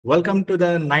Welcome to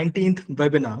the 19th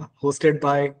webinar hosted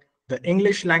by the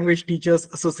English Language Teachers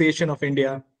Association of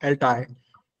India, ELTAI,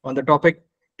 on the topic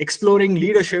Exploring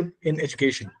Leadership in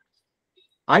Education.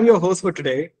 I'm your host for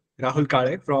today, Rahul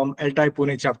Kale from ELTAI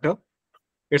Pune chapter.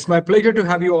 It's my pleasure to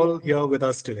have you all here with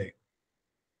us today.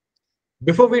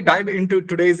 Before we dive into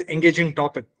today's engaging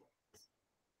topic,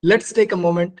 let's take a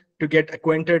moment to get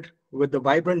acquainted with the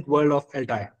vibrant world of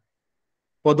ELTAI.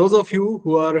 For those of you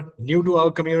who are new to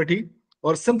our community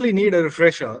or simply need a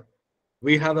refresher,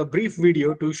 we have a brief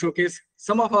video to showcase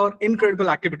some of our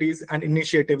incredible activities and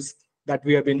initiatives that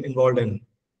we have been involved in.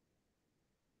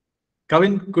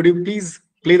 Kevin, could you please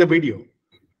play the video?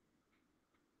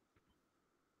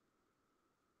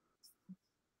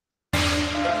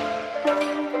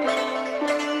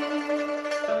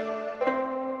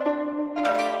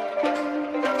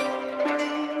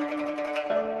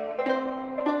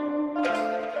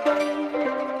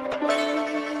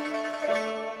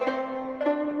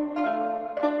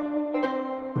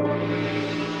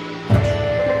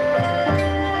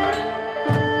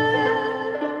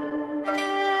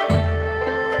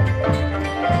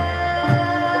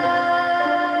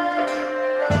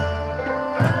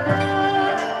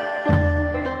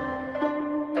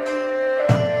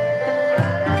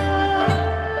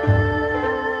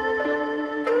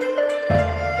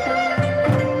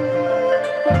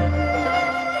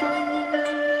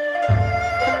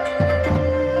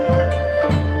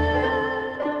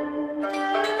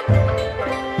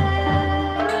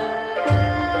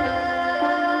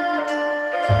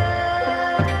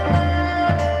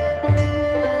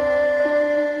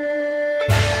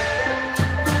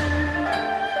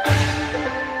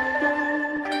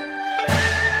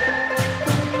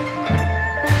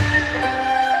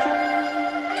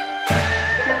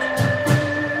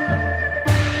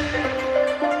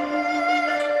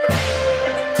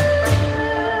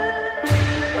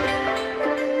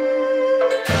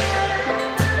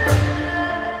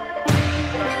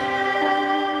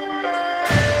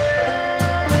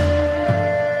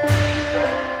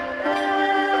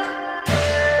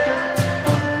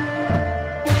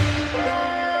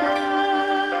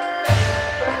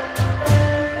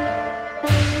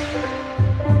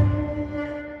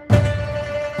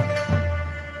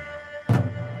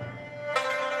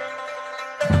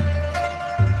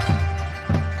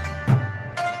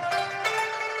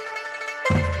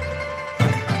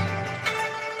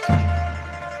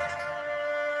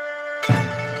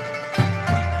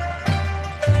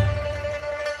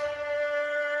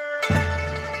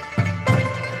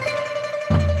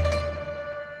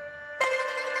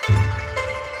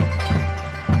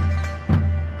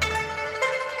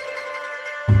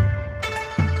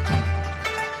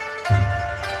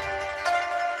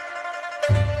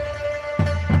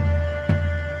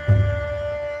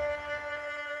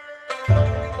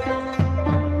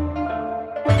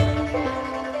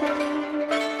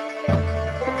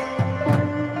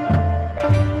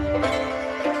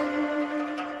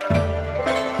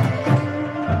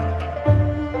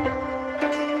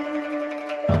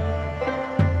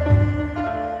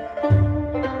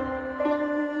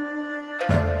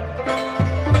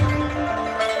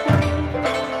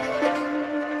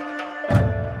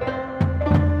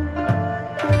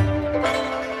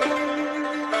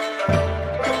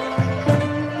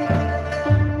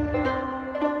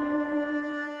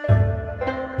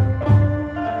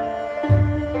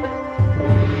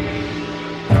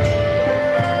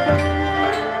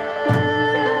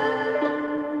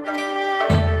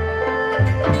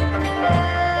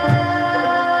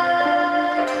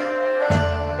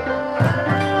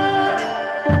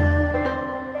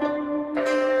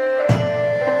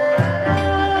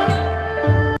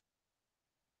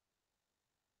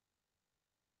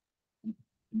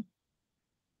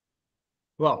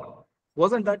 Wow,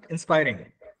 wasn't that inspiring?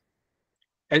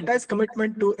 ELTAI's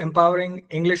commitment to empowering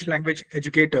English language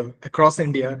educators across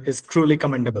India is truly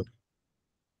commendable.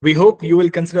 We hope you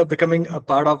will consider becoming a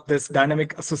part of this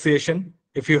dynamic association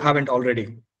if you haven't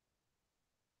already.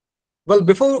 Well,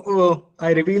 before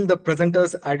I reveal the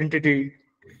presenter's identity,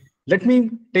 let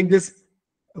me make this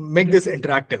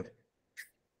interactive.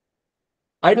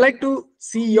 I'd like to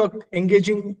see your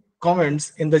engaging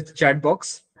comments in the chat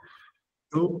box.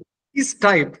 So please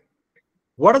type,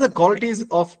 what are the qualities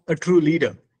of a true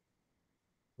leader?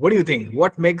 What do you think?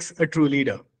 What makes a true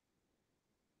leader?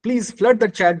 Please flood the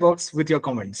chat box with your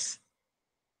comments.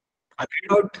 I'll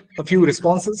read out a few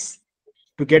responses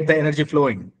to get the energy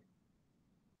flowing.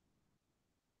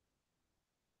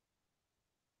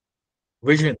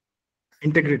 Vision,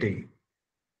 integrity,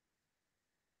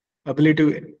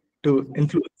 ability to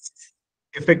influence,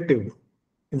 effective,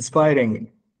 inspiring,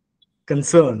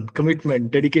 concern,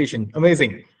 commitment, dedication.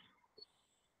 Amazing.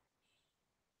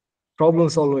 Problem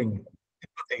solving,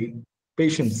 empathy,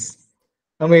 patience.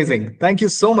 Amazing. Thank you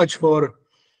so much for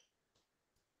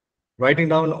writing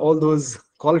down all those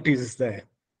qualities there.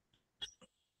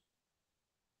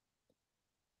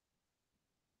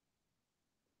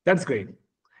 That's great.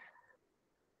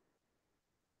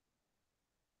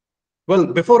 Well,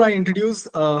 before I introduce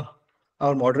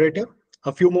our moderator,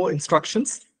 a few more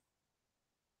instructions.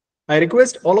 I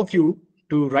request all of you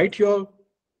to write your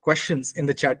questions in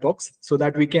the chat box so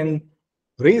that we can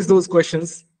raise those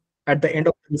questions at the end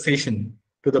of the session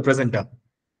to the presenter.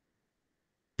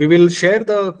 We will share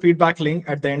the feedback link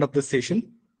at the end of the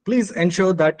session. Please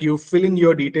ensure that you fill in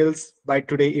your details by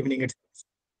today evening itself.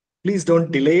 Please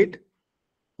don't delay it.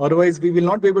 Otherwise, we will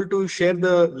not be able to share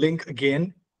the link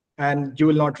again and you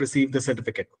will not receive the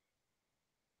certificate.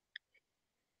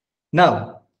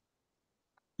 Now,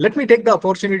 let me take the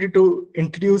opportunity to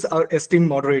introduce our esteemed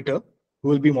moderator who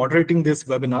will be moderating this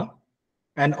webinar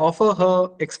and offer her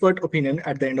expert opinion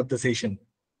at the end of the session.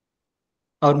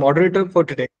 Our moderator for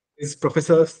today is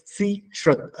Professor C.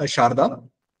 Sharda.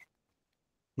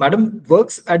 Madam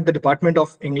works at the Department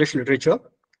of English Literature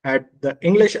at the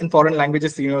English and Foreign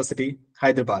Languages University,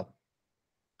 Hyderabad.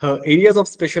 Her areas of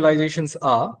specializations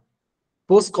are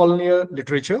post-colonial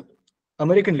literature,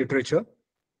 American literature,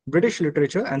 British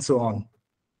literature, and so on.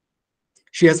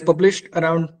 She has published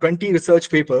around 20 research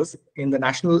papers in the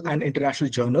national and international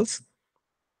journals.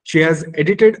 She has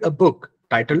edited a book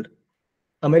titled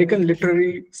American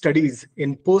Literary Studies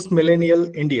in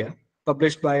Post-Millennial India,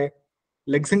 published by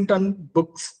Lexington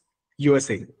Books,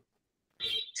 USA.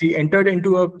 She entered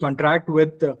into a contract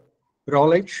with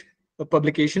Routledge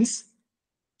Publications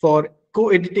for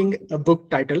co-editing a book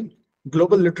titled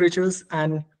Global Literatures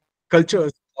and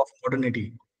Cultures of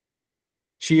Modernity.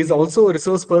 She is also a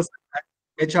resource person at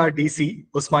HRDC,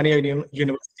 Osmania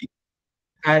University,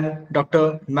 and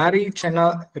Dr. Mary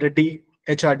Chenna Reddy,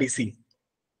 HRDC.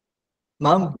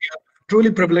 Ma'am, we are truly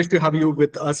privileged to have you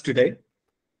with us today.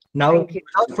 Now,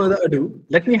 without further ado,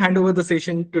 let me hand over the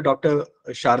session to Dr.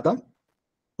 Sharda.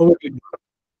 Over to you.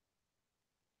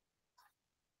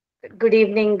 Good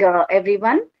evening,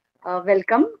 everyone.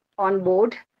 Welcome on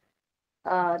board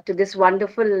to this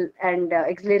wonderful and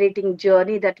exhilarating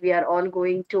journey that we are all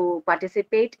going to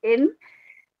participate in.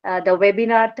 The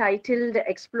webinar titled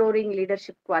Exploring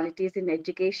Leadership Qualities in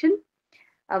Education.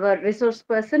 Our resource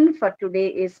person for today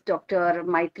is Dr.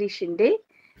 Maitri Shinde.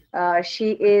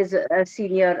 She is a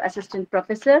senior assistant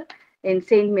professor in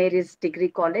St. Mary's Degree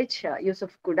College,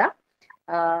 Yusuf Kuda.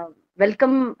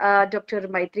 Welcome, Dr.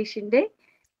 Maitri Shinde.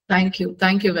 Thank you.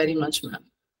 Thank you very much, ma'am.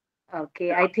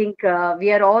 Okay, I think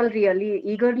we are all really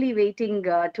eagerly waiting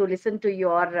to listen to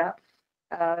your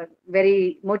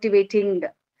very motivating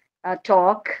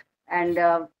talk. And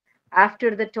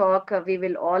after the talk, we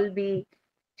will all be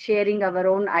sharing our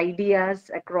own ideas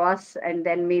across, and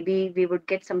then maybe we would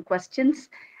get some questions.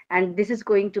 And this is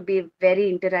going to be a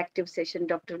very interactive session,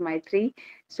 Dr. Maitri.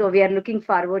 So we are looking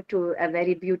forward to a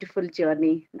very beautiful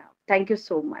journey now. Thank you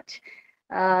so much.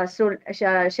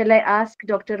 Shall I ask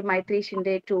Dr. Maitri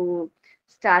Shinde to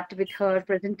start with her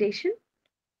presentation?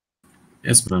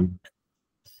 Yes, ma'am.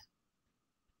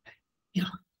 Yeah.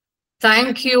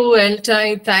 Thank you,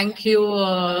 ELTAI. Thank you,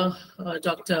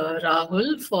 Dr.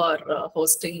 Rahul, for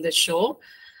hosting the show.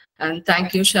 And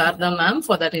thank you, Sharda ma'am,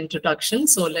 for that introduction.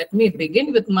 So let me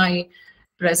begin with my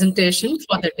presentation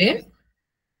for the day.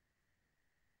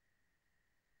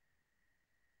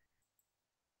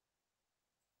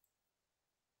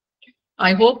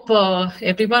 I hope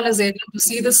everyone is able to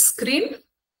see the screen.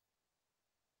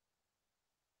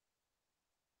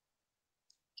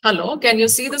 Hello, can you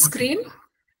see the screen?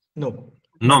 No.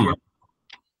 No, ma'am.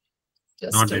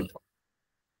 Just Not yet.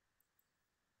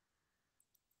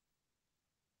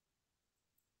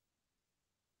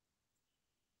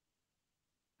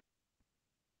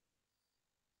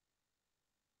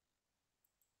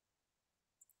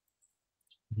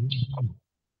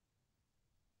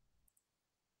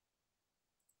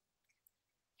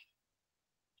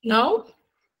 Now?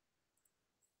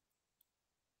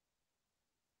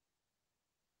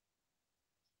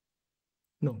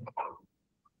 No.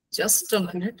 Just a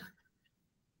minute.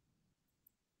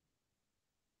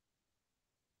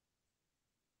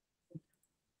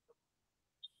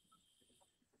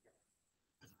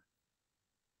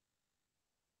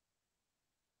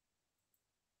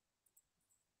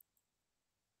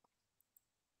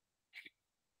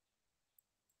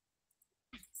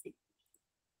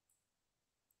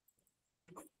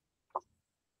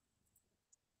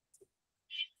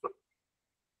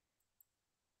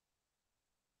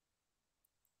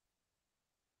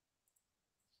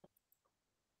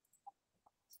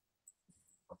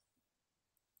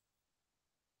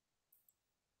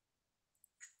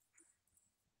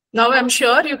 Now I'm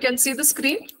sure you can see the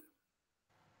screen.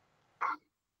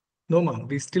 No, ma'am,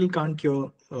 we still can't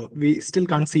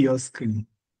see your screen.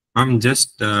 I'm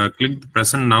just click the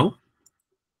present now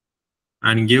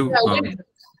and give Yeah,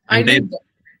 I entire. did that.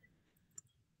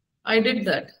 I did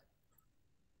that.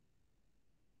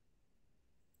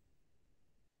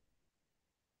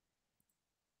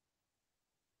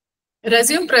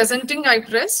 Resume presenting, I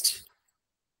pressed.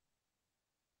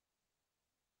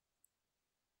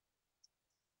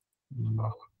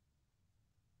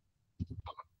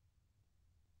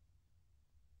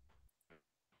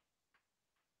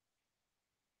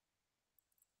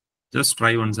 Just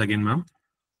try once again, ma'am.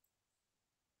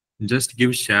 Just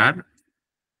give share.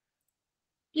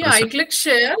 Yeah, I clicked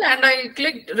share and I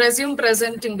clicked resume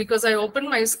presenting because I opened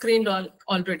my screen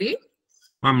already.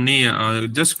 Ma'am,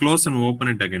 just close and open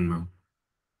it again, ma'am.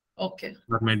 Okay.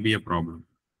 That might be a problem.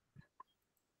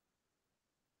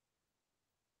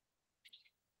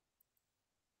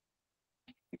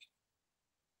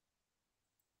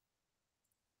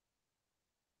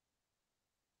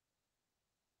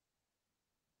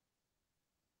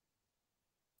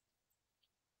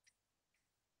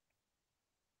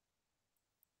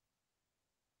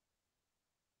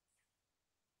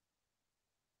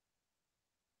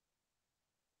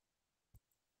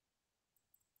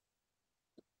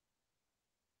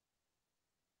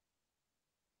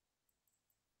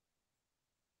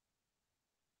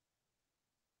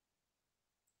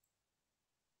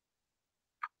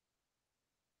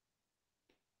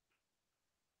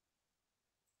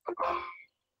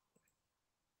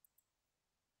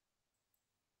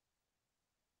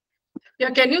 Yeah,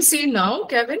 can you see now,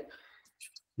 Kevin?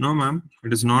 No, ma'am,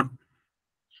 it is not.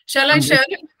 Shall I share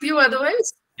it with you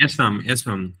otherwise? Yes, ma'am. Yes,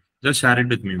 ma'am. Just share it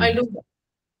with me. I'll do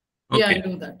that. Okay. Yeah,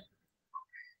 I'll do that.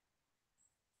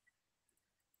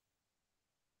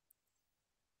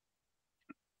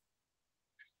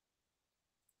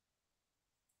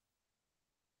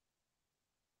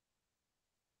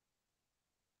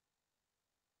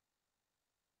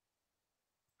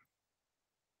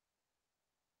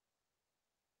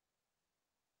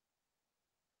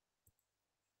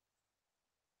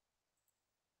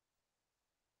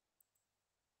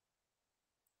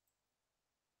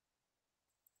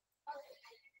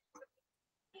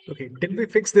 Okay, till we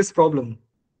fix this problem,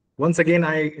 once again,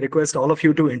 I request all of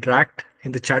you to interact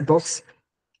in the chat box.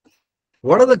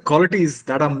 What are the qualities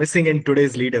that are missing in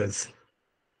today's leaders?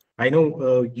 I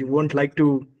know you won't like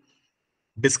to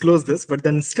disclose this, but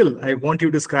then still, I want you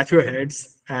to scratch your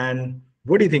heads. And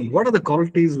what do you think? What are the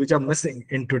qualities which are missing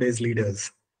in today's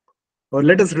leaders? Or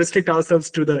let us restrict ourselves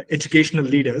to the educational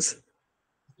leaders.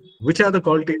 Which are the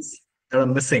qualities that are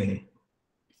missing?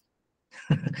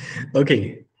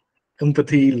 Okay,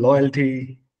 empathy,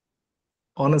 loyalty,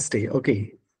 honesty.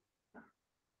 Okay,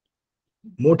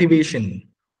 motivation,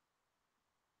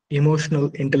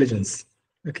 emotional intelligence.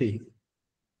 Okay,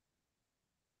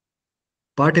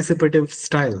 participative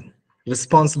style,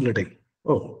 responsibility.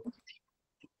 Oh,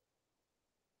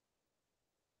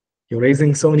 you're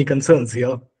raising so many concerns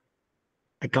here.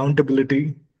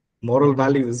 Accountability, moral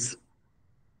values.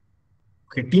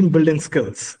 Okay, team building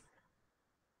skills,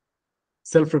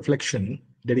 self-reflection,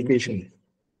 dedication,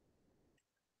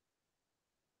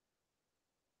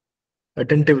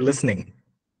 attentive listening,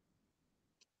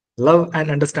 love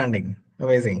and understanding.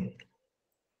 Amazing.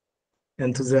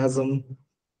 Enthusiasm.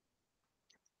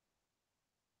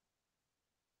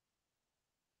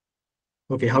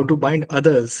 Okay, how to bind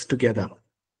others together.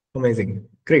 Amazing.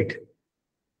 Great.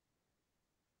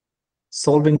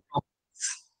 Solving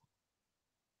problems,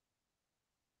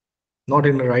 not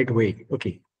in the right way.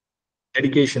 Okay.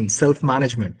 Dedication,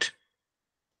 self-management.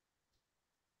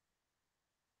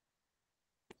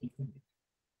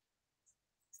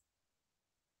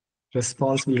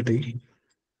 Responsibility.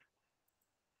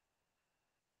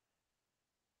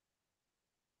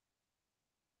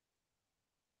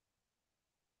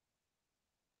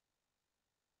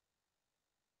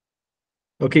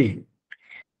 Okay.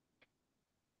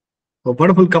 A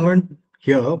wonderful comment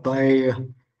here by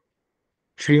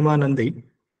Shrima Nandi.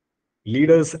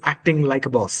 Leaders acting like a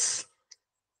boss.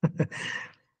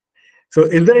 So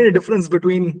is there any difference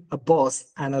between a boss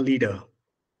and a leader?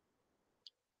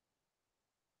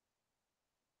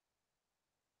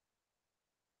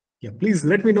 Yeah, please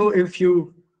let me know if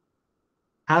you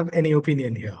have any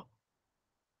opinion here.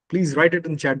 Please write it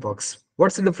in the chat box.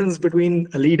 What's the difference between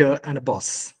a leader and a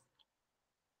boss?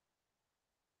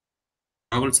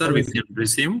 Rahul sir, we can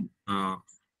resume. I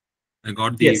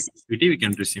got the Yes. PPT, we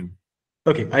can resume.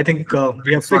 Okay, I think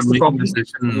we have fixed the problem.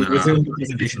 We'll resume the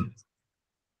presentation.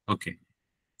 Okay.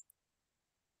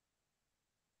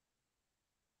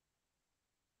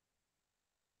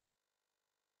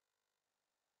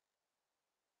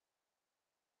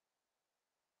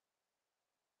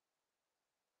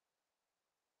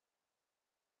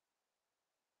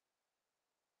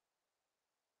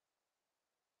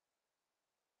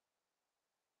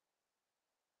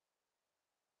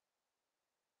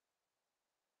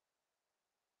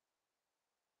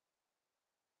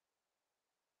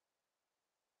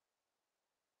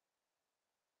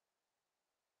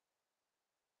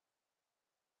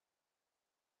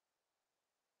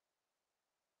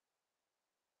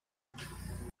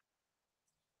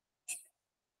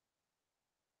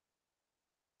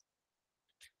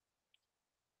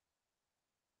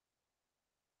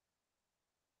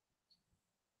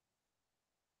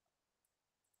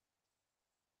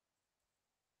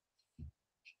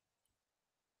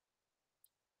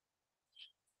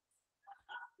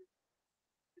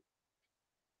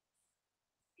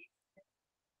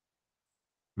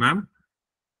 Ma'am?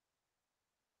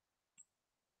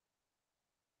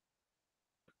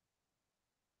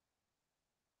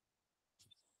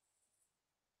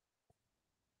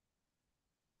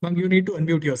 Ma'am, you need to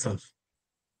unmute yourself.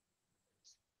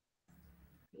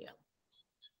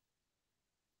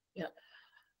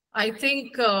 I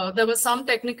think there was some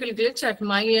technical glitch at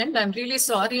my end. I'm really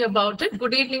sorry about it.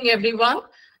 Good evening, everyone.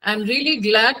 I'm really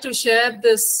glad to share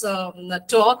this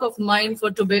talk of mine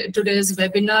for today's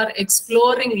webinar,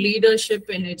 Exploring Leadership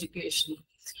in Education.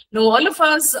 Now, all of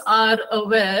us are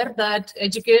aware that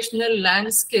educational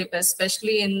landscape,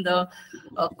 especially in the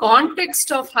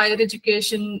context of higher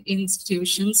education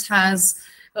institutions, has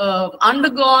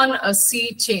undergone a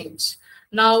sea change.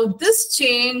 Now, this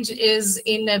change is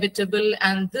inevitable,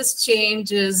 and this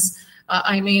change is,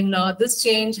 this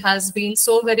change has been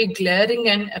so very glaring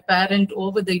and apparent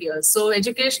over the years. So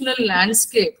educational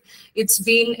landscape, it's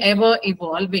been ever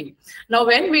evolving. Now,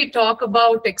 when we talk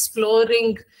about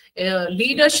exploring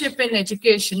leadership in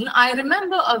education, I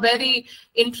remember a very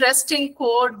interesting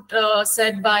quote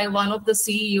said by one of the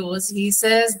CEOs. He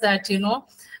says that,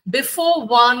 before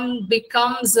one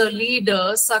becomes a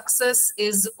leader, success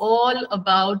is all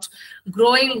about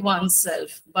growing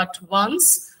oneself. But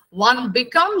once one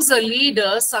becomes a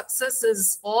leader, success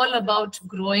is all about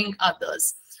growing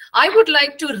others. I would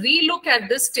like to relook at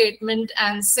this statement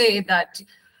and say that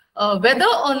whether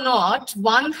or not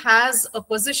one has a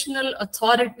positional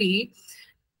authority,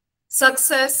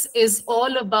 success is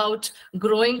all about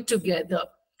growing together.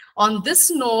 On this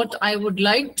note, I would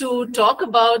like to talk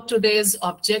about today's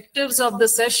objectives of the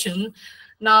session.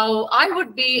 Now, I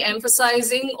would be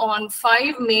emphasizing on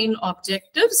 5 main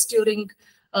objectives during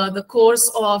the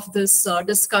course of this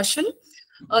discussion.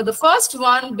 The first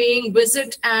one being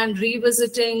visit and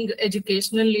revisiting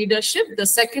educational leadership. The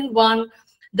second one,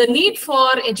 the need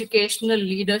for educational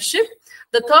leadership.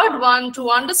 The third one, to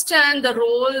understand the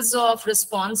roles of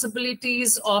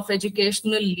responsibilities of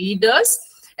educational leaders,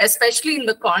 especially in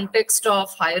the context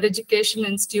of higher education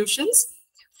institutions.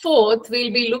 Fourth,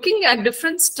 we'll be looking at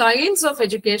different styles of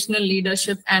educational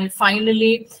leadership. And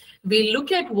finally, we'll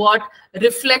look at what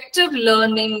reflective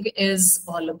learning is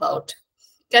all about.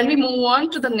 Can we move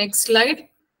on to the next slide?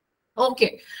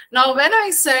 Okay. Now, when I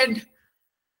said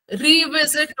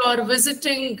revisit or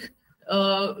visiting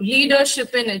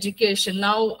leadership in education,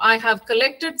 now I have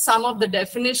collected some of the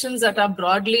definitions that are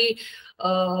broadly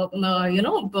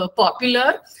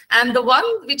popular, and the one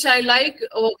which I like,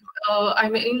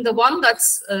 the one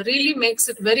that's really makes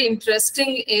it very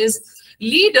interesting is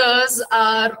leaders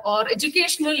are, or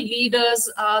educational leaders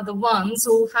are the ones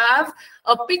who have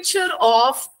a picture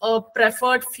of a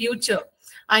preferred future.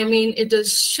 I mean, it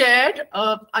is shared.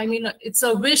 It's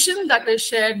a vision that is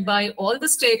shared by all the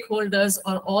stakeholders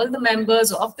or all the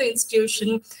members of the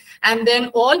institution. And then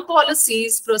all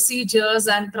policies, procedures,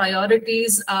 and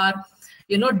priorities are,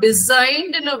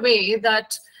 designed in a way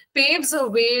that paves a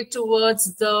way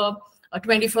towards the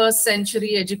 21st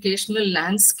century educational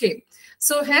landscape.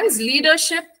 So hence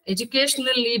leadership,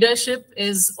 educational leadership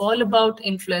is all about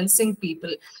influencing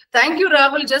people. Thank you,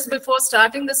 Rahul. Just before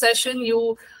starting the session,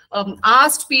 you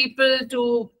asked people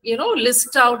to,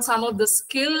 list out some of the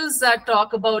skills that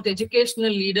talk about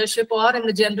educational leadership, or in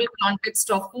the general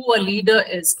context of who a leader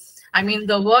is. I mean,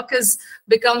 the work has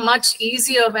become much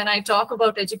easier when I talk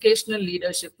about educational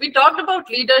leadership. We talked about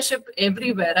leadership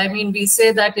everywhere. I mean, we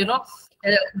say that,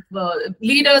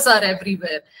 leaders are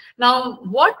everywhere. Now,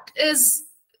 what is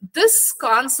this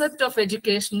concept of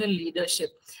educational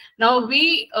leadership? Now,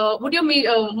 would you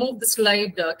move the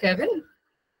slide, Kevin?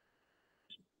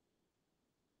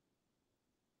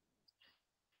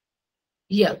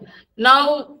 Yeah.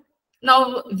 Now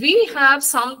we have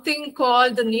something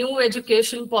called the New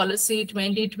Education Policy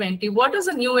 2020. What is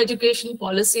the New Education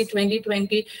Policy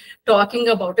 2020 talking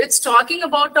about? It's talking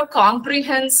about a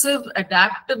comprehensive,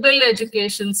 adaptable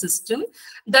education system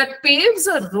that paves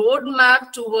a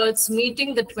roadmap towards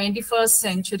meeting the 21st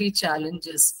century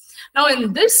challenges. Now,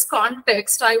 in this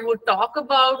context, I would talk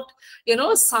about,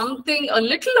 something a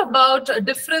little about a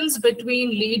difference between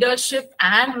leadership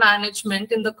and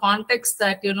management, in the context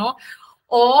that,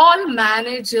 all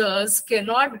managers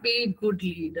cannot be good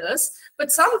leaders,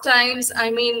 but sometimes,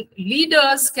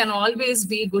 leaders can always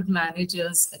be good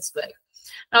managers as well.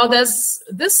 Now, there's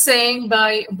this saying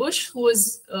by Bush, who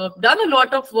has done a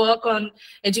lot of work on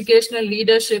educational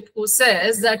leadership, who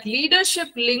says that leadership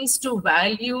links to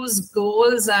values,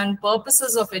 goals, and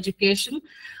purposes of education,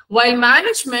 while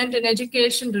management in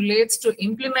education relates to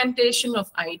implementation of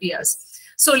ideas.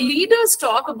 So leaders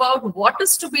talk about what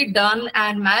is to be done,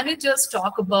 and managers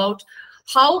talk about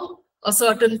how a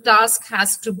certain task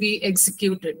has to be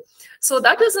executed. So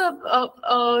that is a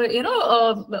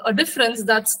difference.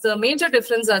 That's the major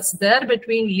difference that's there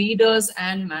between leaders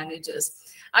and managers.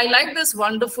 I like this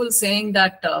wonderful saying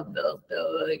that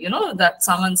that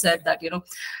someone said that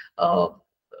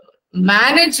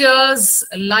managers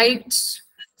light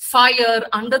fire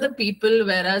under the people,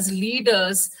 whereas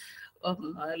leaders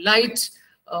light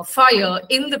fire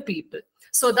in the people.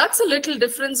 So that's a little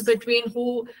difference between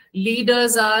who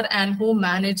leaders are and who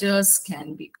managers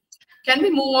can be. Can we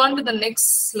move on to the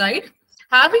next slide?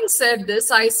 Having said this,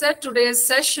 I said today's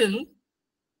session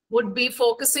would be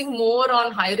focusing more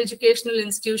on higher educational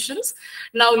institutions.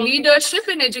 Now, leadership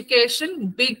in education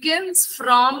begins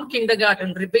from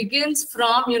kindergarten, begins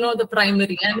from, the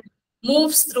primary and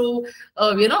moves through,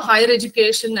 higher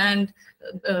education and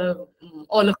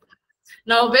all of that.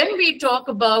 Now, when we talk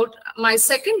about my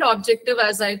second objective,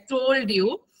 as I told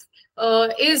you,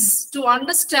 is to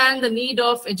understand the need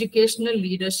of educational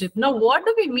leadership. Now, what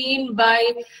do we mean by,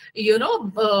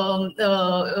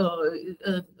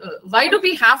 why do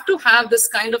we have to have this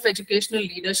kind of educational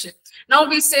leadership? Now,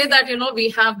 we say that, we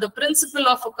have the principal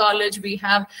of a college, we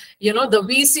have, the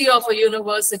VC of a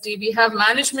university, we have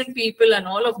management people and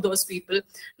all of those people.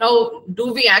 Now,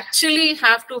 do we actually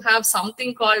have to have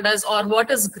something called as, or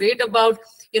what is great about,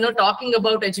 talking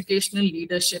about educational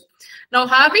leadership? Now,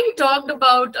 having talked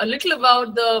about a little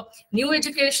about the new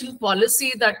education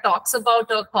policy that talks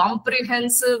about a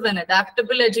comprehensive and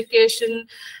adaptable education,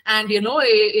 and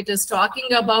it is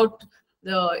talking about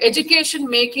the education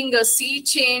making a sea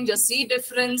change, a sea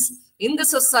difference in the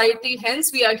society.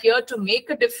 Hence, we are here to make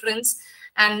a difference.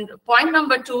 And point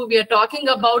number 2, we are talking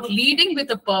about leading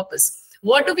with a purpose.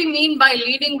 What do we mean by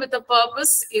leading with a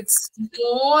purpose? It's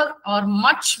more or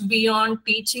much beyond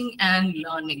teaching and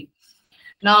learning.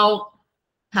 Now,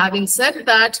 having said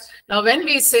that, now when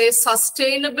we say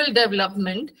sustainable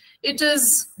development, it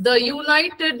is the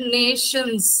United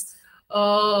Nations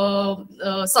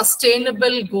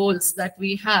sustainable goals that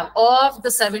we have of the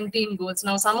 17 goals.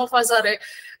 Now, some of us are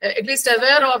at least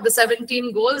aware of the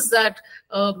 17 goals that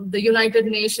the United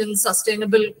Nations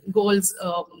Sustainable Goals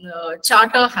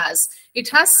Charter has. It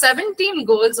has 17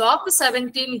 goals. Of the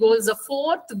 17 goals, the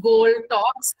 4th goal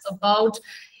talks about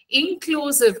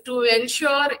inclusive, to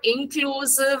ensure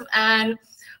inclusive and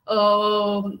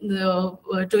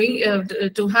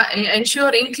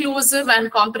ensure inclusive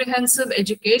and comprehensive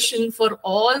education for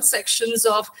all sections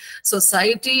of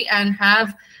society and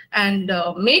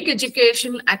make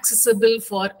education accessible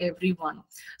for everyone.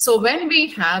 So when we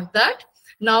have that,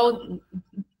 now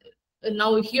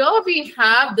here we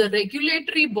have the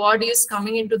regulatory bodies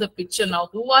coming into the picture. Now,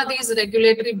 who are these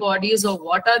regulatory bodies, or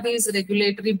what are these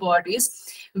regulatory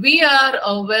bodies? We are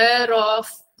aware of,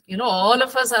 all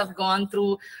of us have gone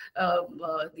through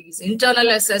these internal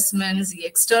assessments, the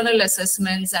external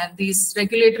assessments, and these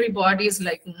regulatory bodies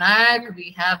like NAC.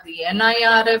 We have the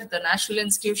NIRF, the National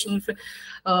Institution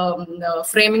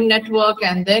Framing Network,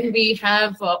 and then we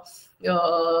have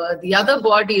the other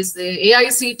bodies, the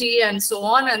AICT, and so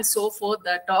on and so forth,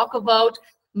 that talk about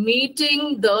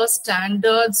meeting the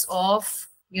standards of,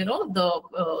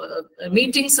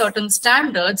 meeting certain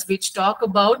standards which talk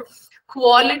about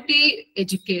quality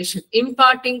education,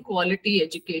 imparting quality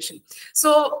education.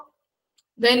 So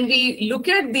when we look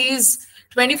at these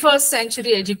 21st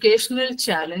century educational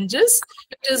challenges,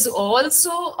 it is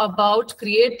also about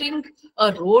creating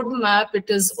a roadmap. It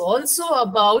is also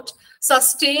about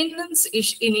sustenance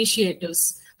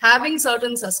initiatives, having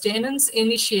certain sustenance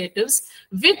initiatives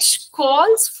which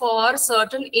calls for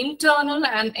certain internal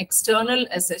and external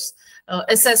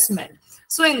assessment.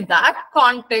 So in that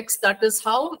context, that is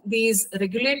how these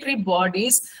regulatory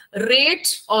bodies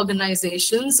rate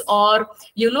organizations, or,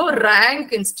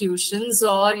 rank institutions,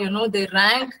 or, they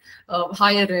rank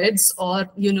higher eds or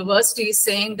universities,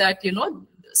 saying that,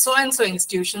 so-and-so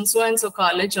institution, so-and-so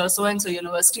college, or so-and-so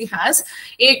university has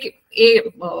a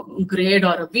grade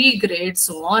or a B grade,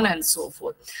 so on and so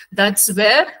forth. That's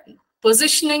where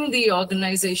positioning the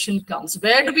organization comes.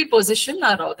 Where do we position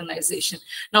our organization?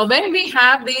 Now, when we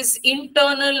have these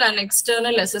internal and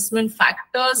external assessment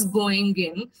factors going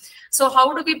in, so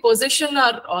how do we position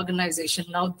our organization?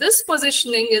 Now, this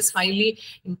positioning is highly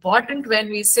important when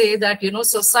we say that,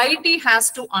 society has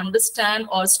to understand,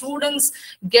 or students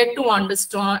get to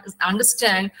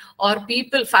understand, or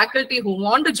people, faculty who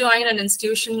want to join an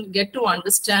institution get to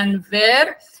understand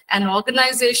where an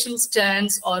organization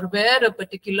stands, or where a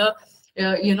particular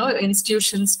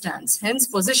institution stands. Hence,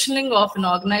 positioning of an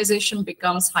organization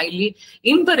becomes highly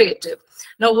imperative.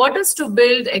 Now, what is to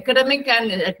build academic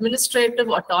and administrative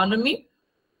autonomy?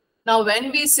 Now,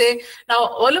 when we say, now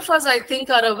all of us, I think,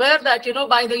 are aware that,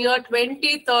 by the year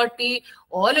 2030,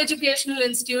 all educational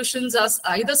institutions are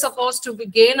either supposed to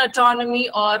gain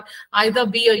autonomy or either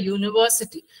be a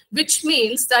university, which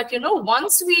means that,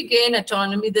 once we gain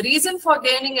autonomy, the reason for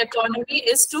gaining autonomy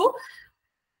is to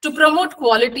promote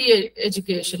quality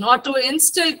education or to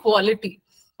instill quality.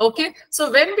 Okay,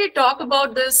 so when we talk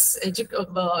about this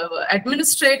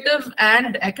administrative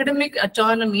and academic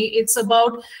autonomy, it's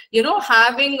about,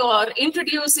 having or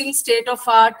introducing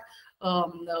state-of-art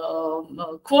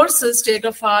courses,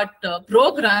 state-of-art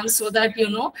programs, so that,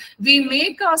 we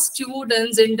make our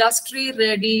students industry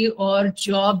ready or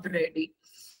job ready.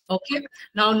 Okay,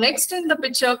 now next in the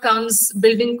picture comes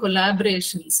building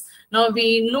collaborations. Now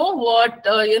we know what,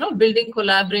 building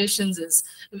collaborations is.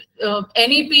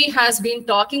 NEP has been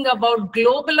talking about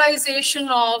globalization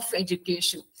of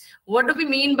education. What do we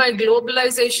mean by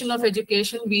globalization of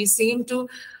education? We seem to,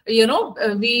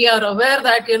 we are aware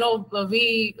that,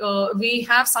 we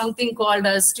have something called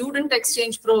as student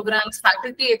exchange programs,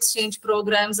 faculty exchange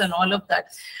programs, and all of that.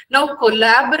 Now,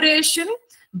 collaboration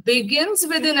begins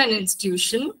within an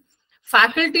institution.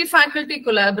 Faculty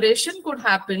collaboration could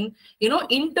happen,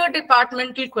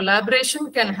 interdepartmental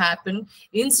collaboration can happen,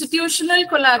 institutional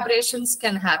collaborations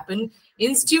can happen,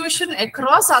 institution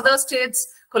across other states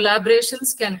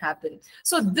collaborations can happen.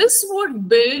 So this would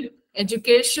build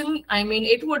education,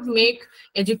 it would make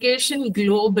education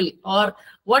global, or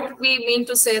what we mean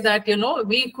to say that,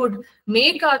 we could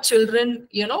make our children,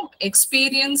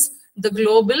 experience the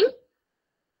global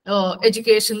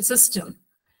education system.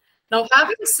 Now,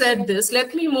 having said this,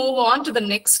 let me move on to the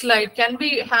next slide. Can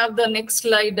we have the next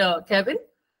slide, Kevin?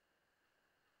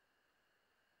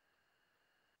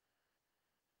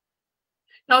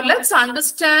 Now, let's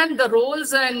understand the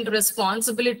roles and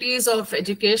responsibilities of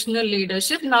educational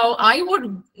leadership. Now, I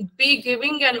would be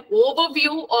giving an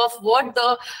overview of what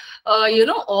the,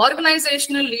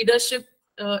 organizational leadership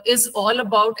is all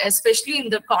about, especially in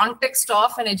the context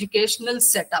of an educational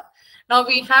setup. Now,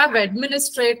 we have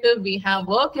administrative, we have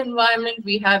work environment,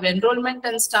 we have enrollment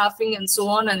and staffing, and so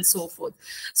on and so forth.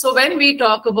 So when we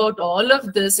talk about all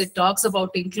of this, it talks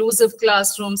about inclusive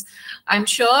classrooms. I'm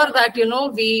sure that,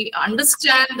 we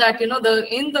understand that, in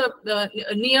the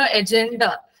near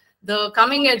agenda, the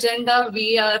coming agenda,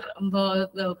 we are,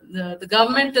 the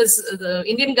government is, the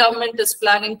Indian government is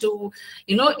planning to,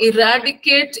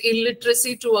 eradicate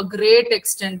illiteracy to a great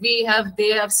extent. They have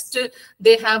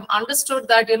understood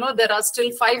that, there are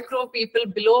still 5 crore people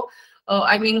below,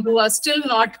 who are still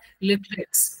not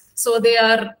literates. So they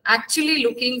are actually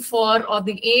looking for, or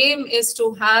the aim is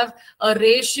to have a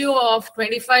ratio of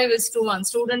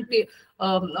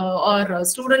 25:1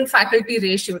 student faculty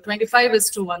ratio,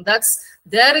 25:1. That's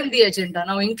there in the agenda.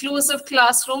 Now, inclusive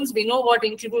classrooms, we know what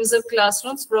inclusive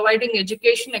classrooms, providing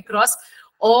education across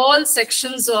all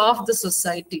sections of the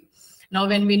society. Now,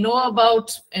 when we know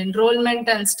about enrollment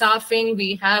and staffing,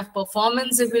 we have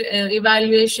performance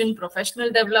evaluation,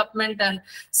 professional development, and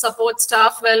support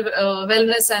staff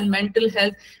wellness and mental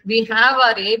health. We have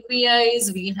our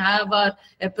APIs, we have our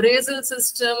appraisal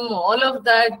system, all of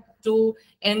that to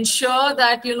ensure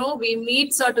that, we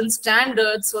meet certain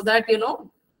standards, so that,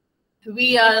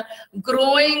 we are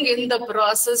growing in the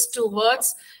process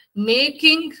towards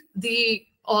making the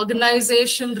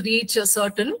organization reach a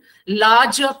certain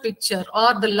larger picture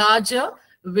or the larger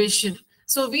vision.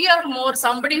 So we are more,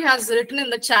 somebody has written in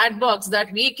the chat box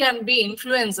that we can be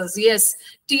influencers. Yes,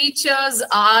 teachers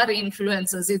are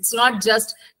influencers. It's not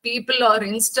just people or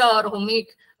Insta or who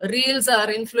make reels are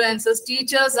influencers.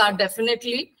 Teachers are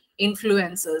definitely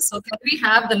influencers. So can we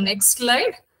have the next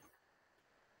slide?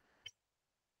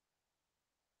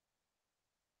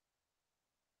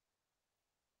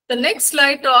 The next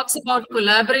slide talks about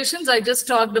collaborations. I just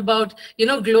talked about,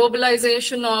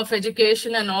 globalization of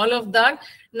education and all of that.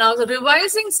 Now, the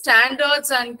revising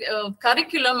standards and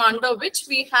curriculum, under which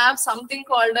we have something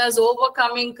called as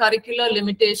overcoming curricular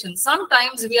limitations.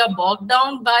 Sometimes we are bogged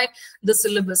down by the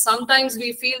syllabus. Sometimes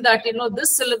we feel that,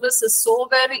 this syllabus is so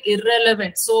very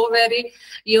irrelevant, so very,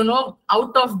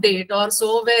 out of date, or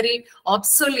so very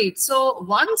obsolete. So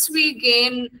once we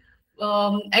gain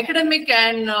academic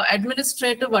and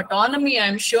administrative autonomy,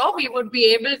 I'm sure we would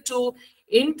be able to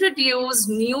introduce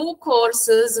new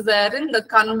courses wherein the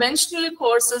conventional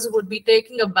courses would be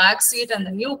taking a backseat, and the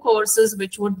new courses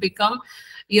which would become,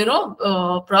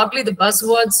 probably the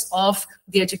buzzwords of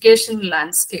the education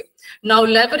landscape. Now,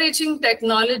 leveraging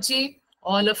technology,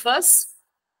 all of us,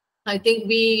 I think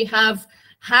we have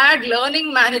had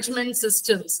learning management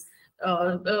systems.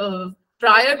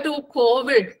 Prior to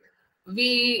COVID,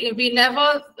 we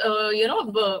never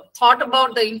thought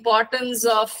about the importance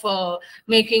of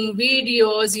making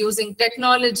videos using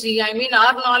technology. I mean,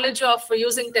 our knowledge of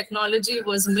using technology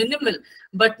was minimal,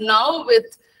 but now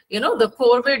with the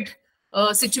COVID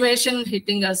situation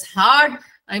hitting us hard,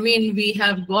 I mean, we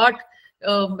have got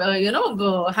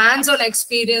hands-on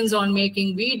experience on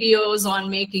making videos, on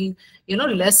making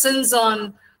lessons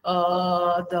on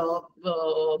the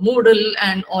Moodle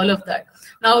and all of that.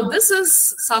 Now, this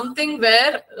is something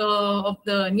where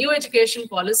the new education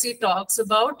policy talks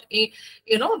about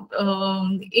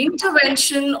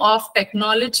intervention of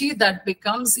technology that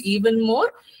becomes even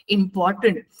more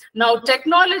important. Now,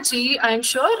 technology, I'm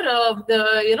sure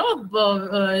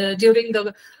during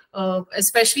the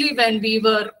especially when we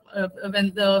were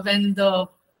when the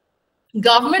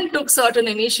government took certain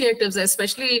initiatives,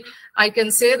 especially I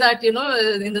can say that, in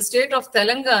the state of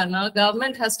Telangana,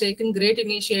 government has taken great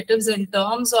initiatives in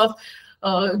terms of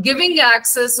giving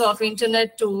access of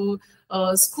internet to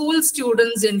school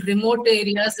students in remote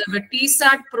areas. There were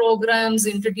TSAT programs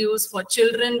introduced for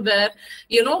children where,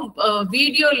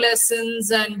 video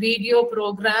lessons and video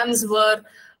programs were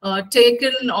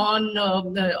taken on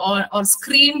or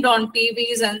screened on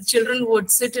TVs, and children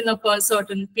would sit in a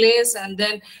certain place and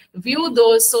then view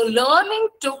those. So learning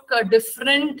took a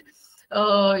different,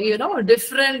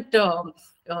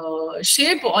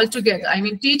 shape altogether. I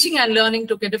mean, teaching and learning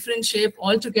took a different shape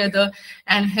altogether,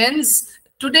 and hence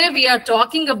today we are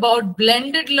talking about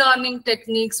blended learning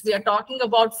techniques. We are talking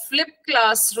about flipped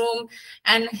classroom,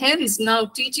 and hence now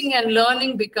teaching and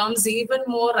learning becomes even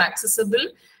more accessible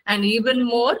and even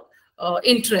more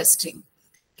interesting.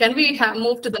 Can we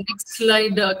move to the next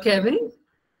slide, Kevin?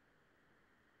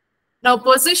 Now,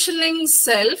 positioning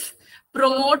self,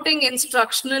 promoting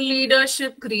instructional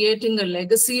leadership, creating a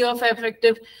legacy of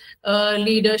effective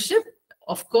leadership.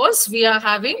 Of course, we are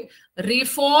having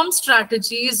reform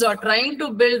strategies or trying to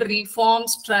build reform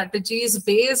strategies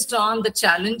based on the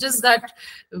challenges that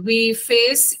we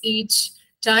face each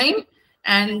time.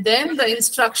 And then the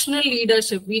instructional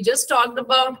leadership, we just talked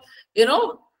about,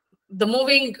 the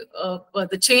moving,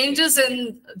 the changes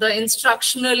in the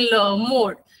instructional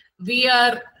mode. We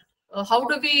are, how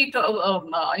do we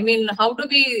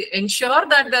ensure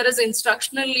that there is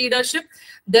instructional leadership?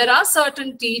 There are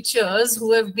certain teachers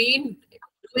who have been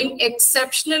doing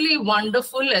exceptionally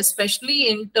wonderful, especially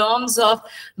in terms of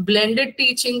blended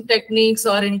teaching techniques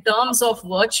or in terms of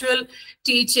virtual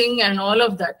teaching and all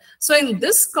of that. So in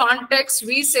this context,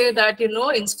 we say that,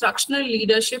 instructional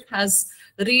leadership has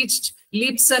reached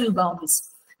leaps and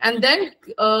bounds. And then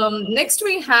next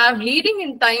we have leading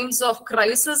in times of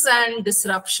crisis and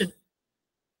disruption.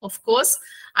 Of course,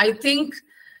 I think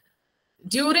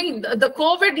during the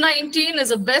COVID-19 is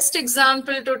a best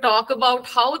example to talk about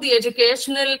how the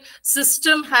educational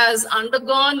system has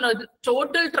undergone a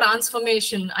total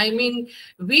transformation. I mean,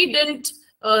 we didn't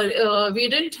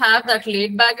have that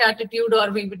laid back attitude, or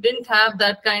we didn't have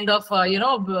that kind of,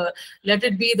 let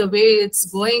it be the way it's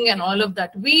going and all of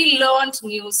that. We learned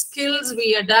new skills,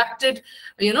 we adapted,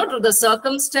 to the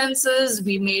circumstances,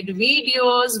 we made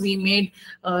videos, we made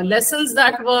lessons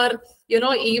that were,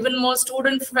 even more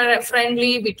student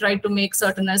friendly. We tried to make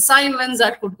certain assignments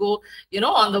that could go,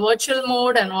 on the virtual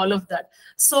mode and all of that.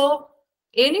 So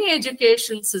any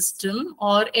education system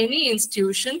or any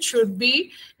institution should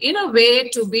be in a way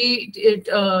to be,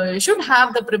 should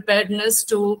have the preparedness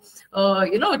to,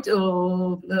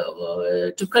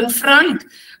 to confront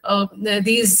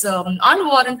these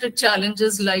unwarranted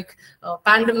challenges like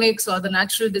pandemics or the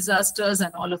natural disasters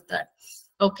and all of that.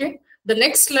 Okay, the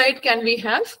next slide can we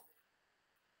have?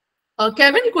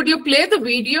 Kevin, could you play the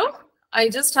video? I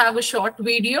just have a short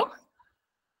video.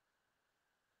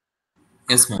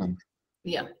 Yes, ma'am.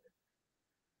 Yeah.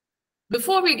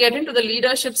 Before we get into the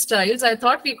leadership styles, I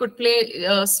thought we could play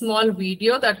a small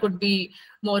video that could be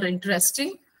more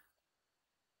interesting.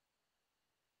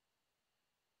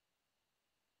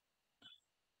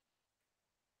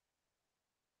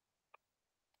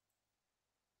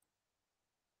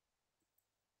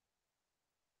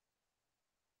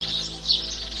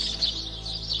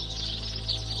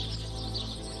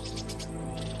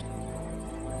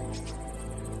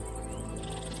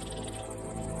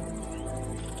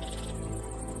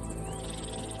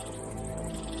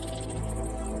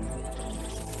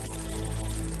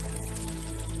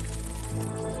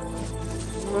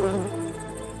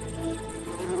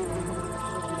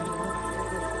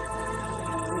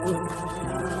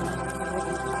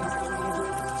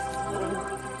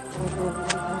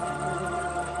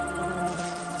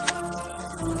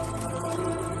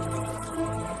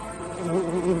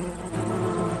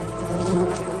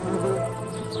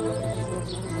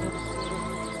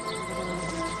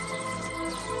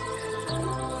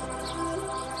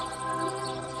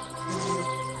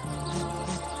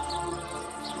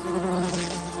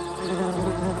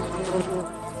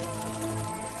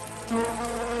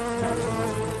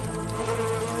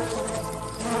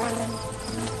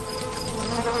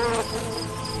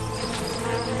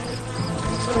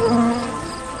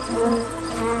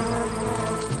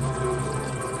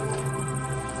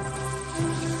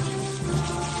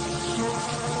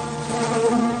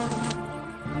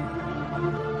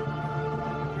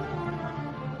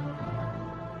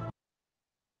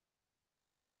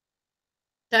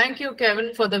 you,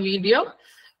 Kevin, for the video.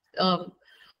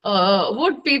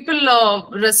 Would people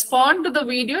respond to the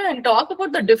video and talk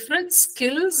about the different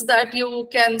skills that you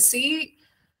can see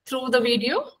through the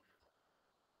video?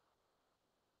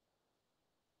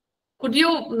 Could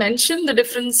you mention the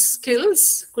different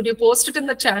skills? Could you post it in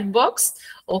the chat box?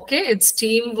 Okay, it's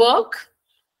teamwork.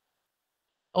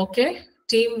 Okay,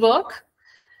 teamwork.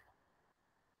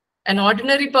 An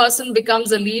ordinary person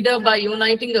becomes a leader by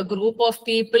uniting a group of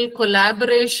people.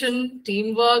 Collaboration,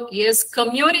 teamwork, yes.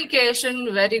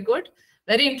 Communication, very good.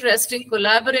 Very interesting.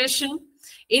 Collaboration.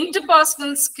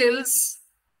 Interpersonal skills,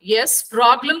 yes.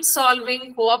 Problem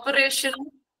solving, cooperation,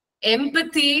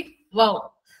 empathy,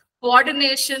 wow.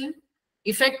 Coordination,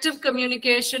 effective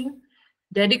communication,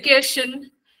 dedication,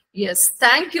 yes.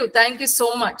 Thank you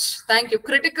so much. Thank you.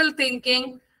 Critical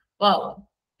thinking, wow.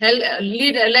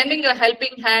 Lending a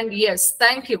helping hand, yes.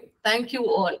 Thank you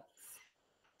all.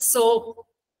 So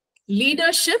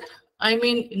leadership, I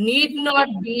mean, need not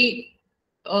be,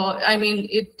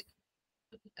 I'm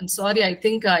sorry, I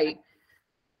think I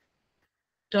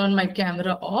turned my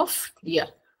camera off. Yeah.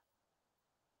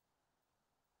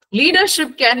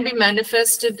 Leadership can be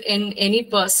manifested in any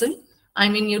person. I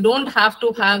mean, you don't have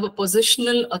to have a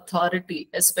positional authority,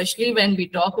 especially when we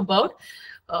talk about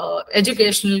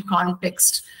educational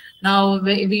context. Now,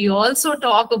 we also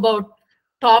talk about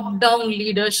top-down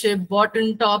leadership,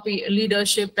 bottom-top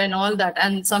leadership, and all that.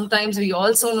 And sometimes we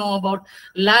also know about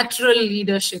lateral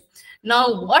leadership.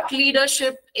 Now, what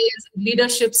leadership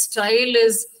style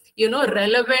is,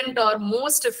 relevant or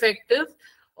most effective,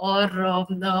 or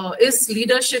is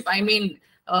leadership, I mean,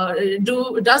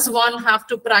 does one have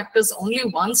to practice only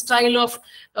one style of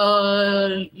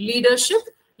leadership?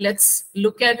 Let's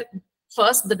look at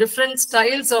first the different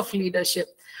styles of leadership.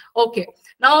 Okay,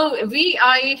 now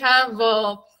I have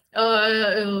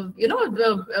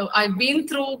I've been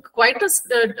through quite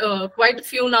a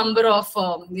few number of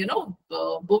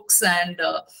books and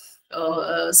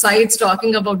sites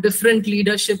talking about different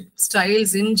leadership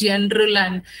styles in general,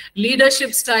 and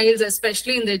leadership styles,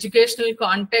 especially in the educational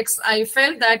context. I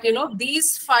felt that,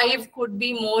 these 5 could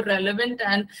be more relevant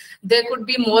and they could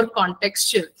be more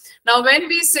contextual. Now, when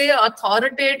we say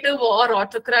authoritative or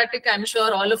autocratic, I'm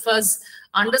sure all of us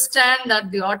understand that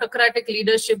the autocratic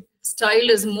leadership style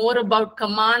is more about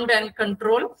command and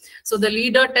control. So the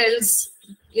leader tells,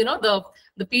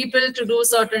 the people to do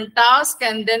certain tasks,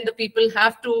 and then the people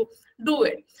have to do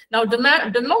it. Now,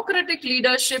 democratic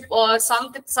leadership, or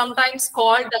sometimes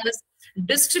called as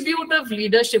distributive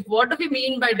leadership. What do we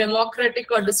mean by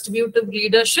democratic or distributive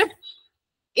leadership?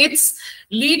 It's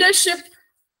leadership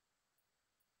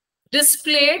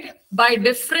displayed by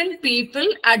different people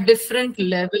at different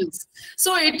levels.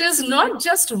 So it is not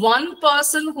just one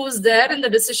person who's there in the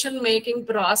decision-making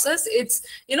process. It's,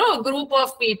 a group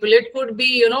of people. It could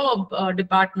be, a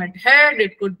department head.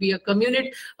 It could be a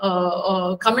community,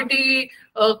 committee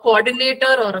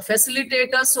coordinator or a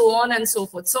facilitator, so on and so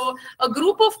forth. So a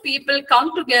group of people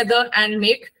come together and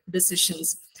make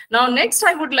decisions. Now, next,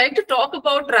 I would like to talk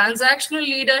about transactional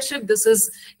leadership. This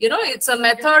is, it's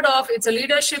a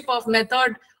leadership of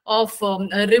method of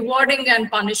rewarding and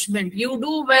punishment. You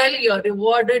do well, you're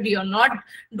rewarded. You're not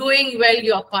doing well,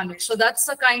 you're punished. So that's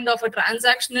a kind of a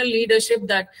transactional leadership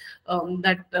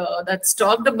that's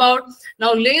talked about.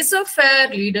 Now, laissez-faire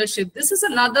leadership. This is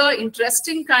another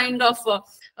interesting kind of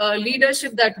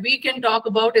leadership that we can talk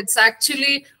about. It's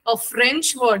actually a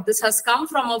French word. This has come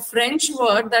from a French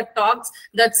word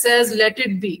that says let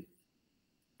it be.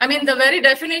 I mean, the very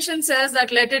definition says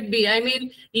that let it be. I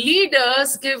mean,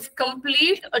 leaders give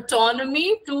complete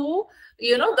autonomy to,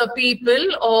 the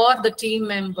people or the team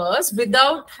members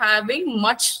without having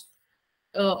much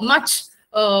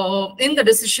in the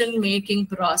decision-making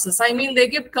process. I mean, they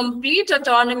give complete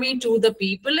autonomy to the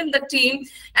people in the team,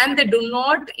 and they do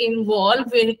not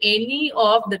involve in any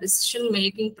of the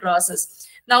decision-making process.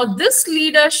 Now, this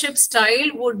leadership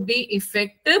style would be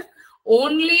effective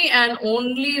only and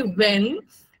only when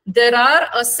there are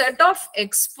a set of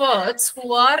experts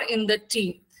who are in the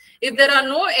team. If there are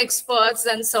no experts,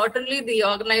 then certainly the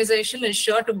organization is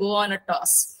sure to go on a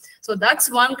toss. So that's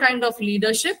one kind of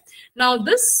leadership. Now,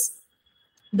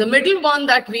 the middle one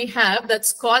that we have,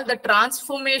 that's called the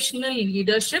transformational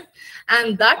leadership,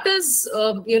 and that is,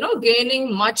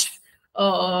 gaining much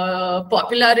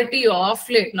popularity of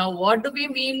late. Now, what do we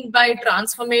mean by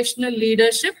transformational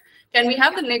leadership? Can we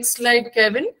have the next slide,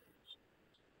 Kevin?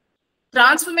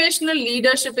 Transformational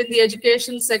leadership in the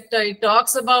education sector, it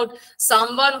talks about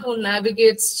someone who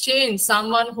navigates change,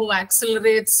 someone who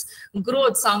accelerates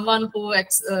growth, someone who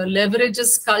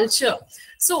leverages culture.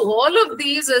 So all of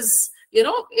these is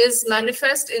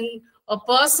manifest in a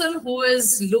person who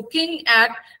is looking at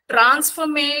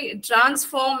transforming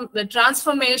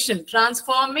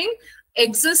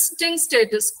existing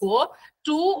status quo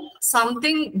to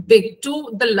something big,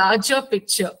 to the larger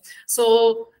picture.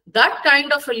 So that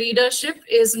kind of a leadership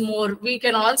is more, we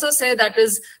can also say that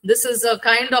this is a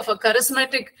kind of a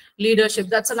charismatic leadership.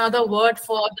 That's another word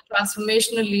for the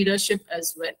transformational leadership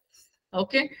as well.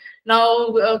 Okay,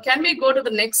 now can we go to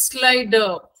the next slide?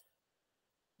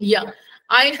 Yeah,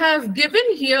 I have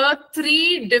given here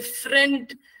 3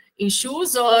 different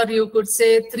issues, or you could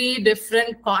say 3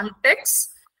 different contexts.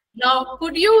 Now,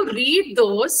 could you read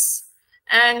those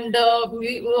and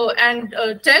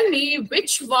tell me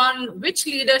which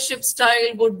leadership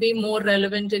style would be more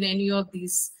relevant in any of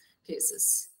these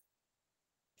cases?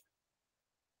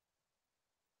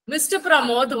 Mr.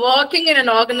 Pramod, working in an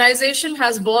organization,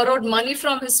 has borrowed money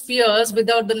from his peers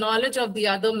without the knowledge of the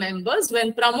other members.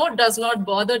 When Pramod does not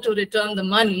bother to return the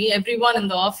money, everyone in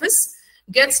the office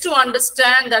gets to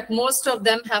understand that most of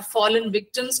them have fallen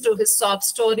victims to his sob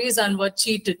stories and were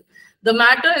cheated. The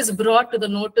matter is brought to the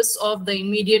notice of the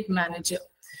immediate manager.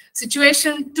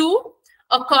 Situation 2,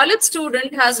 a college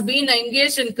student has been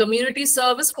engaged in community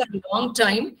service for a long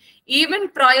time, even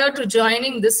prior to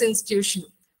joining this institution.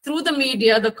 Through the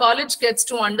media, the college gets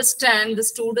to understand the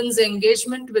student's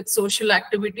engagement with social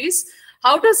activities.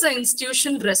 How does the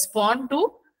institution respond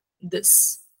to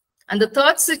this? And the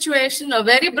third situation, a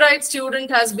very bright student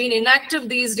has been inactive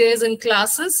these days in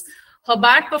classes. Her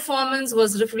bad performance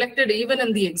was reflected even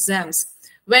in the exams.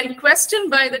 When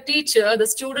questioned by the teacher, the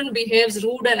student behaves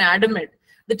rude and adamant.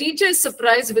 The teacher is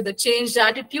surprised with the changed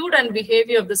attitude and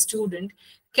behavior of the student.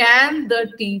 Can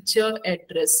the teacher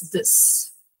address this?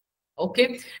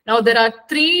 Okay, now there are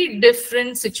 3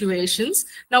 different situations.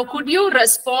 Now, could you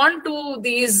respond to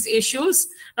these issues?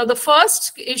 Now, the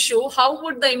first issue, how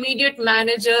would the immediate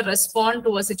manager respond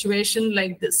to a situation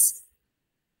like this?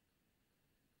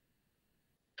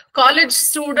 College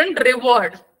student,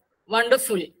 reward.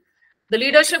 Wonderful. The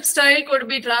leadership style could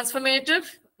be transformative.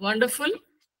 Wonderful.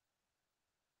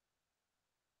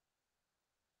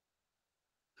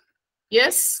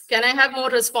 Yes, can I have more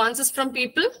responses from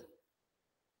people?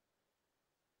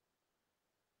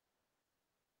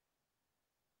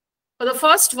 For the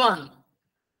first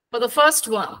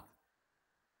one,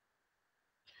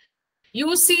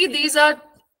 you see these are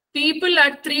people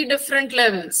at 3 different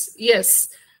levels. Yes,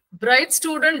 bright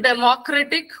student,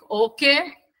 democratic,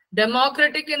 okay.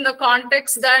 Democratic in the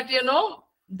context that, you know,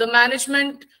 the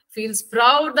management feels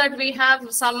proud that we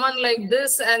have someone like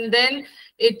this, and then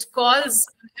it calls,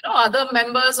 you know, other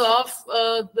members of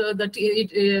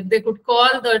they could call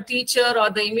the teacher or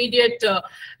the immediate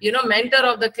you know, mentor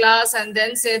of the class, and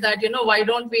then say that, you know, why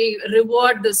don't we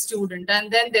reward the student?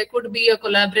 And then there could be a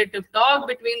collaborative talk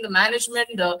between the management,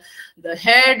 the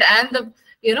head, and the,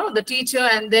 you know, the teacher,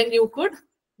 and then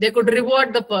they could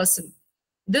reward the person.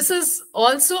 This is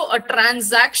also a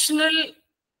transactional,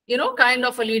 you know, kind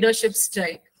of a leadership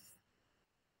style.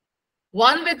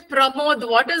 One with Pramod,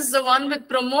 what is the one with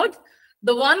Pramod?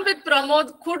 The one with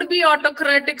Pramod could be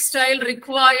autocratic style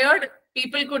required.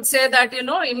 People could say that, you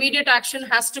know, immediate action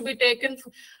has to be taken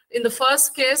in the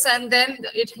first case, and then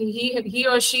he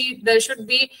or she, there should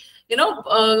be, you know,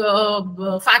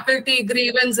 faculty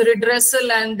grievance redressal,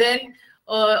 and then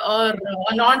or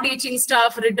a non-teaching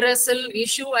staff redressal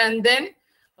issue, and then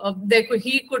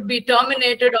he could be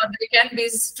terminated, or there can be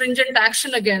stringent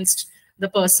action against the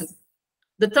person.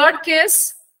 The third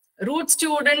case, root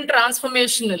student,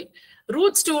 transformational.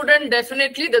 Root student,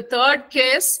 definitely. The third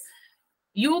case,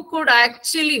 you could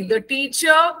actually, the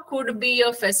teacher could be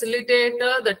a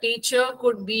facilitator, the teacher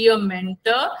could be a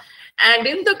mentor. And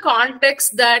in the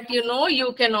context that, you know,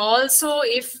 you can also,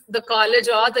 if the college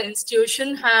or the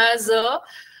institution has a,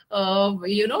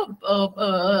 you know,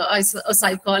 a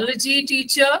psychology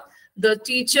teacher, the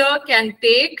teacher can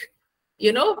take,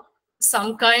 you know,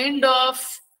 some kind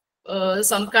of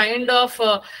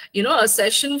you know, a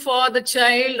session for the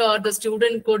child, or the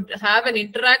student could have an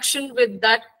interaction with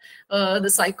that the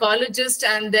psychologist,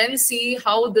 and then see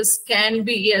how this can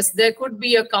be. Yes, there could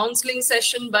be a counseling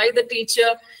session by the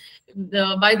teacher,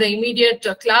 by the immediate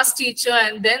class teacher,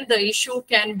 and then the issue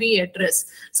can be addressed.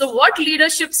 So what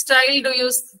leadership style do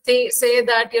you say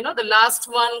that, you know, the last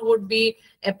one would be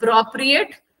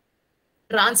appropriate?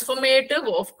 Transformative,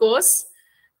 of course,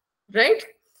 right?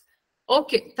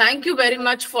 Okay, thank you very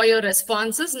much for your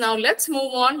responses. Now let's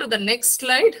move on to the next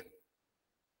slide.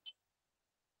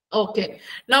 Okay,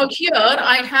 now here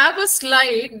I have a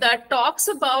slide that talks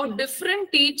about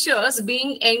different teachers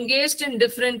being engaged in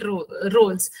different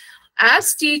roles.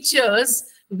 As teachers,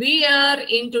 We are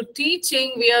into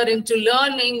teaching, we are into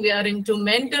learning, we are into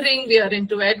mentoring, we are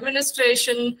into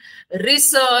administration,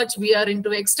 research, we are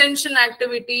into extension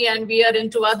activity, and we are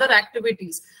into other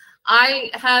activities.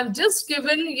 I have just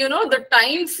given, the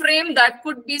time frame that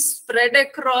could be spread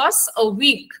across a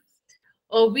weekday's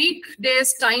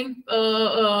time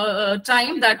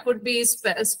that could be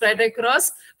spread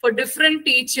across for different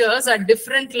teachers at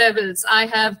different levels. I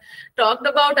have talked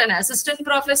about an assistant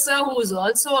professor who is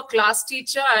also a class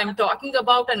teacher. I'm talking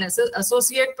about an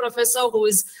associate professor who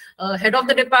is head of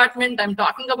the department. I'm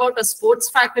talking about a sports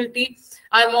faculty.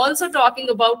 I'm also talking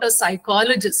about a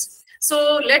psychologist.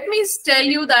 So let me tell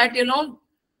you that,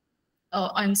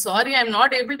 I'm sorry, I'm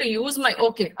not able to use my,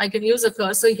 okay, I can use a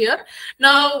cursor here.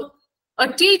 Now, a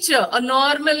teacher,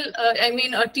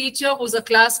 a teacher who's a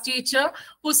class teacher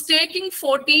who's taking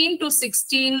 14 to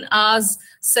 16 hours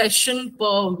session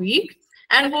per week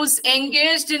and who's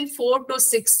engaged in 4 to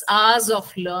 6 hours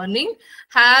of learning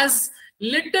has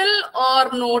little or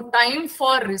no time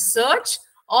for research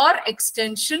or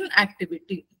extension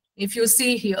activity. If you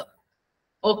see here,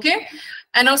 okay,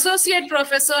 an associate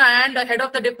professor and a head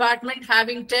of the department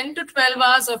having 10 to 12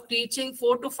 hours of teaching,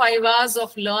 4 to 5 hours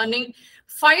of learning,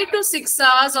 5 to 6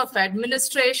 hours of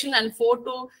administration, and 4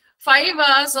 to 5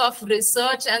 hours of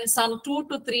research, and some 2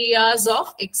 to 3 hours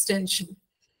of extension.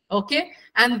 Okay,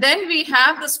 and then we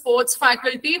have the sports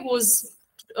faculty who's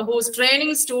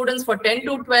training students for 10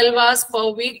 to 12 hours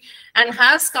per week and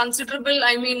has considerable,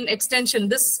 extension.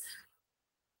 This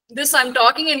I'm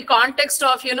talking in context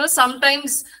of,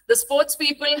 sometimes the sports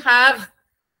people have,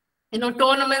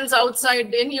 tournaments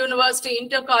outside in university,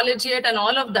 intercollegiate, and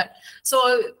all of that.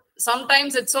 So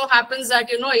sometimes it so happens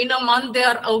that, in a month they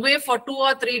are away for 2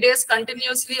 or 3 days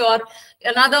continuously, or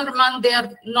another month they are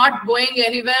not going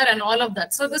anywhere, and all of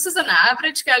that. So this is an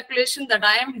average calculation that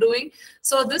I am doing.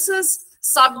 So this is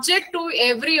subject to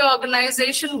every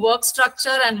organization work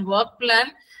structure and work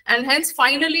plan. And hence,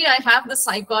 finally, I have the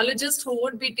psychologist who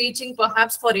would be teaching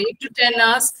perhaps for 8 to 10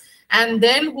 hours, and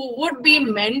then who would be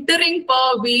mentoring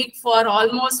per week for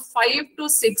almost 5 to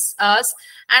 6 hours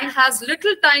and has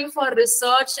little time for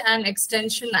research and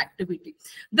extension activity.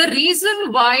 The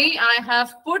reason why I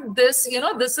have put this,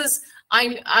 this is,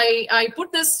 I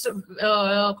put this,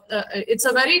 it's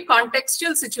a very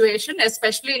contextual situation,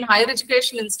 especially in higher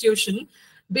education institution,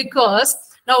 because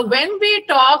now, when we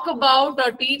talk about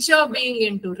a teacher being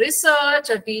into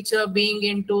research, a teacher being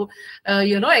into,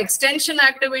 extension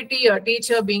activity, a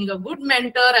teacher being a good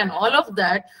mentor and all of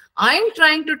that, I'm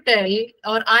trying to tell,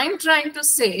 or I'm trying to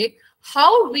say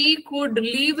how we could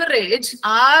leverage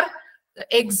our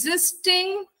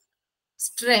existing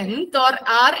strength or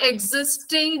our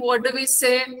existing, what do we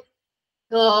say,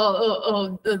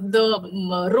 the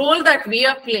role that we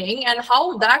are playing, and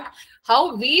how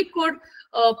we could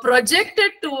project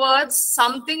it towards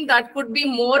something that could be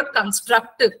more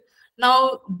constructive.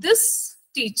 Now, this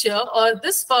teacher or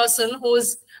this person who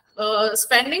is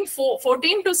spending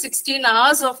 14 to 16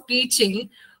 hours of teaching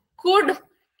could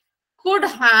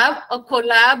have a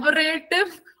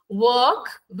collaborative work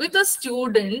with a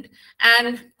student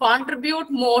and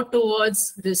contribute more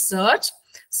towards research.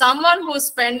 Someone who is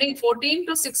spending 14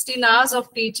 to 16 hours of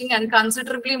teaching and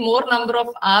considerably more number of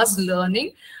hours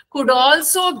learning could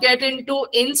also get into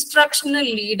instructional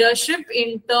leadership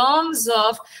in terms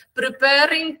of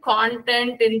preparing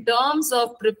content, in terms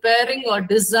of preparing or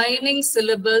designing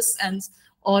syllabus and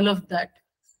all of that.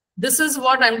 This is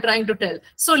what I'm trying to tell.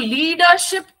 So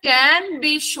leadership can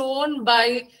be shown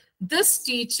by this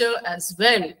teacher as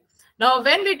well. Now,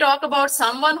 when we talk about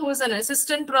someone who is an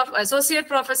associate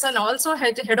professor and also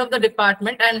head of the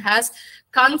department and has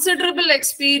considerable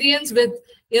experience with,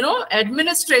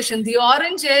 administration, the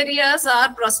orange areas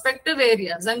are prospective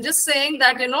areas. I'm just saying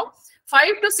that,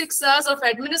 5 to 6 hours of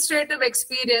administrative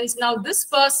experience. Now, this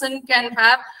person can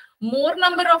have more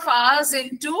number of hours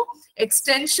into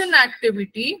extension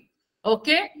activity,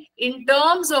 okay, in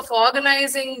terms of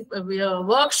organizing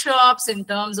workshops, in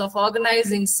terms of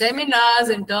organizing seminars,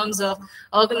 in terms of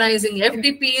organizing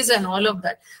FDPs and all of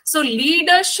that. So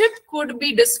leadership could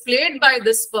be displayed by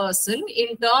this person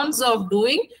in terms of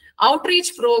doing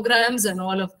outreach programs and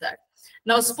all of that.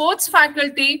 Now, sports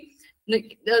faculty,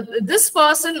 this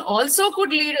person also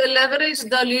could leverage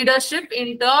the leadership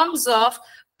in terms of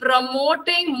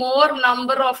promoting more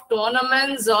number of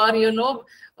tournaments, or,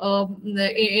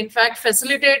 in fact,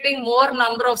 facilitating more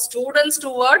number of students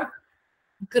toward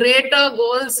greater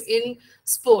goals in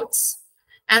sports.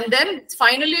 And then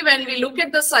finally, when we look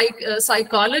at the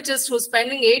psychologist who's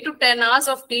spending 8 to 10 hours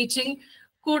of teaching,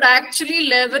 could actually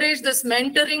leverage this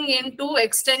mentoring into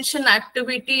extension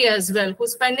activity as well,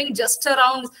 who's spending just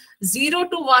around 0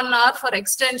 to 1 hour for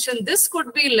extension. This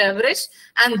could be leveraged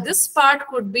and this part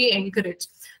could be encouraged.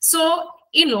 So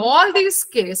in all these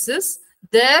cases,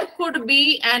 there could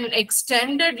be an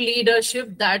extended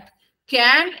leadership that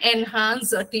can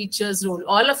enhance a teacher's role.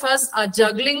 All of us are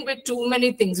juggling with too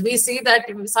many things. We see that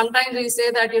sometimes we say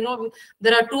that,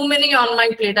 there are too many on my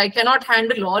plate. I cannot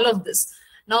handle all of this.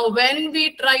 Now, when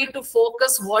we try to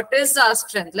focus, what is our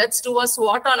strength? Let's do a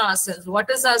SWOT on ourselves. What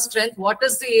is our strength? What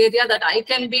is the area that I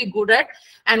can be good at?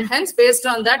 And hence, based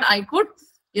on that, I could,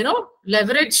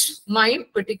 leverage my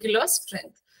particular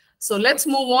strength. So let's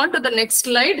move on to the next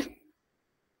slide.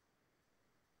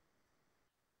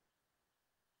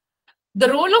 The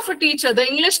role of a teacher, the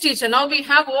English teacher. Now we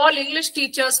have all English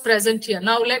teachers present here.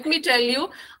 Now let me tell you,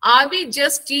 are we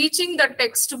just teaching the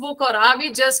textbook, or are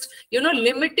we just,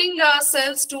 limiting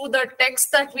ourselves to the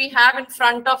text that we have in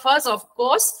front of us? Of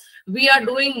course, we are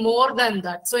doing more than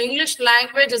that. So English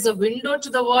language is a window to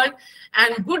the world,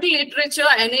 and good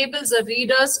literature enables the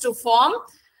readers to form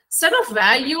set of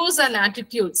values and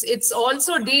attitudes. It's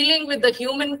also dealing with the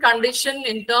human condition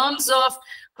in terms of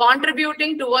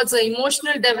contributing towards the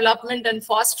emotional development and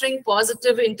fostering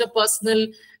positive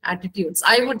interpersonal attitudes.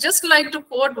 I would just like to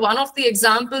quote one of the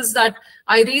examples that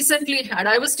I recently had.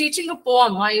 I was teaching a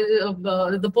poem.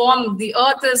 The poem, The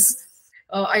Earth is,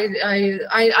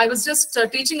 I was just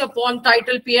teaching a poem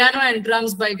titled Piano and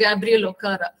Drums by Gabriel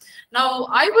O'Cara. Now,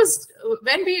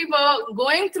 when we were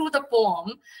going through the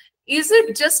poem, is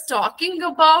it just talking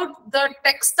about the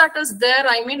text that is there?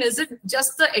 I mean, is it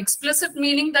just the explicit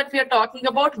meaning that we are talking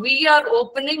about? We are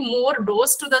opening more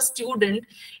doors to the student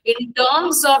in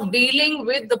terms of dealing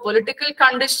with the political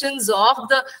conditions of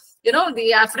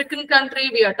the African country.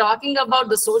 We are talking about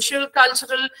the social,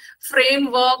 cultural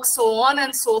framework, so on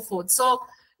and so forth. So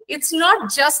it's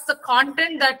not just the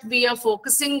content that we are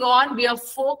focusing on. We are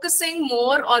focusing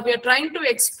more, or we are trying to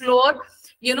explore,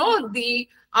 the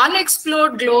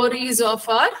unexplored glories of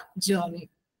our journey.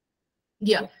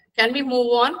 Yeah, can we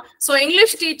move on? So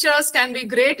English teachers can be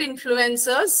great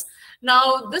influencers.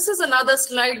 Now, this is another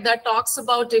slide that talks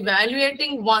about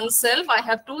evaluating oneself. I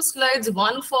have two slides,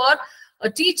 one for a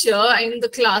teacher in the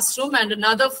classroom and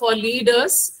another for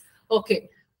leaders. Okay,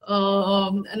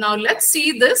 now let's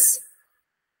see this.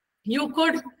 You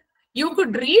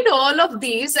could read all of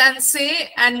these and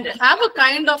say, and have a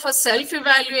kind of a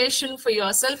self-evaluation for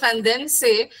yourself, and then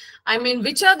say, I mean,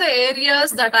 which are the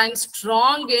areas that I'm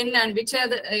strong in and which are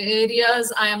the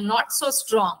areas I am not so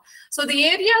strong. So the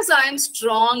areas I'm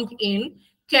strong in,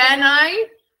 can I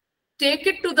take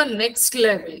it to the next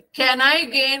level? Can I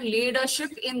gain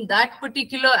leadership in that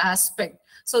particular aspect?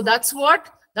 So that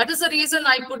is the reason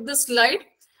I put this slide.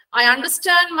 I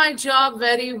understand my job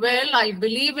very well. I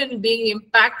believe in being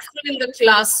impactful in the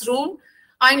classroom.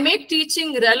 I make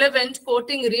teaching relevant,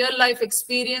 quoting real-life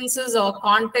experiences or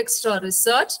context or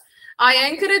research. I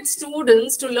encourage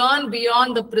students to learn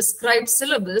beyond the prescribed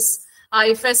syllabus.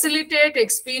 I facilitate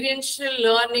experiential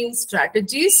learning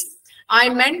strategies. I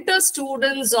mentor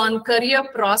students on career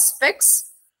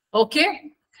prospects.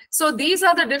 Okay, so these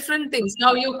are the different things.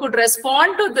 Now you could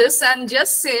respond to this and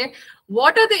just say,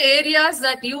 what are the areas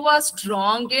that you are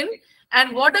strong in,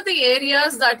 and what are the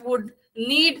areas that would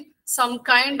need some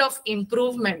kind of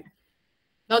improvement?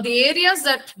 Now, the areas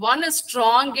that one is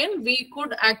strong in, we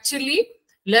could actually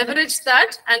leverage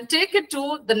that and take it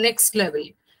to the next level.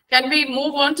 Can we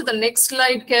move on to the next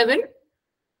slide, Kevin?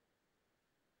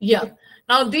 Yeah.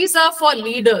 Now, these are for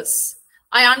leaders.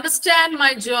 I understand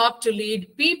my job to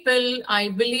lead people. I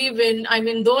believe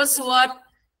in, those who are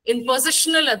in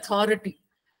positional authority.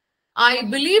 I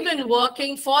believe in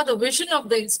working for the vision of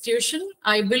the institution.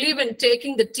 I believe in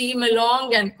taking the team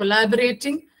along and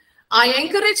collaborating. I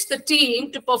encourage the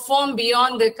team to perform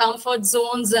beyond their comfort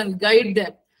zones and guide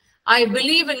them. I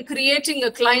believe in creating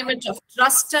a climate of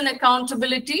trust and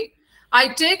accountability. I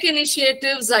take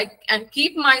initiatives and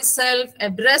keep myself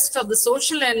abreast of the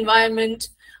social environment.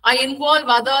 I involve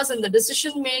others in the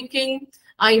decision making.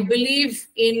 I believe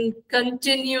in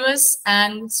continuous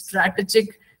and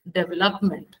strategic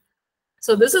development.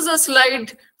 So this is a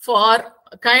slide for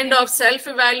a kind of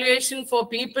self-evaluation for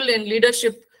people in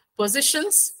leadership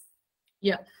positions.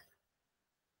 Yeah.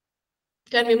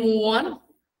 Can we move on?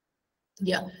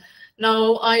 Yeah.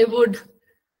 Now I would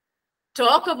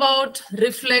talk about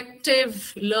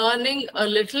reflective learning a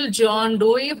little. John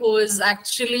Dewey, who is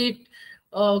actually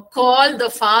called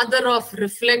the father of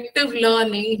reflective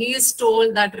learning, he is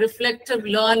told that reflective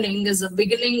learning is the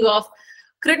beginning of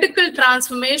critical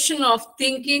transformation of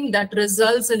thinking that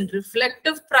results in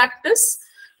reflective practice.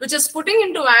 which is putting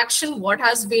into action what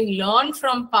has been learned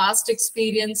from past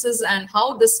experiences and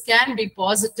how this can be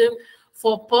positive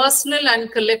for personal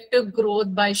and collective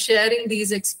growth by sharing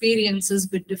these experiences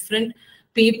with different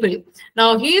people.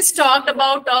 Now, he's talked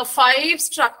about a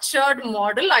 5-structured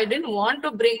model. I didn't want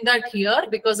to bring that here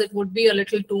because it would be a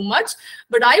little too much,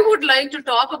 but I would like to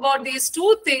talk about these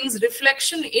 2 things: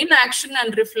 reflection in action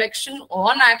and reflection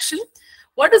on action.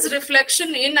 What is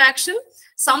reflection in action?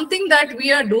 Something that we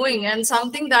are doing and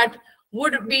something that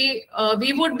would be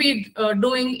we would be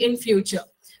doing in future.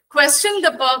 Question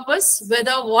the purpose,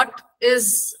 whether what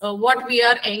we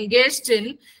are engaged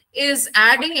in is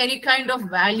adding any kind of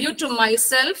value to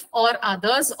myself or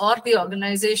others or the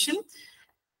organization.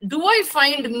 Do I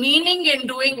find meaning in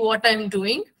doing what I'm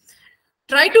doing?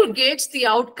 Try to gauge the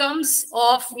outcomes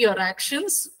of your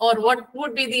actions, or what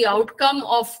would be the outcome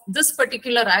of this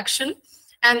particular action,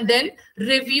 and then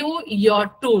review your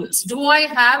tools. Do I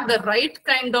have the right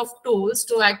kind of tools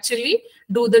to actually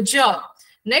do the job?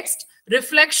 Next,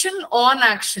 reflection on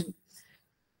action.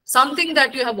 Something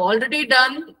that you have already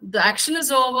done, the action is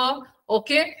over,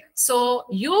 okay? So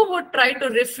you would try to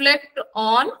reflect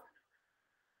on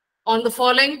the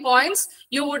following points.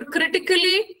 You would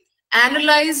critically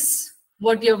analyze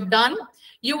what you've done.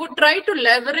 You would try to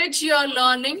leverage your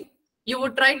learning. You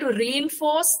would try to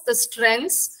reinforce the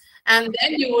strengths, and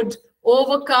then you would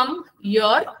overcome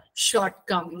your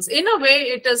shortcomings. In a way,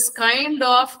 it is kind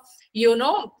of,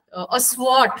 a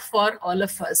SWOT for all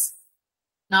of us.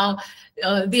 Now,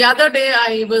 the other day,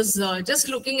 I was just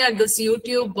looking at this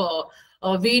YouTube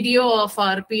video of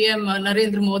our PM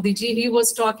Narendra Modi ji. He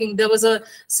was talking, there was a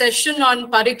session on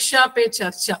Pariksha Pe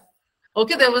Charcha.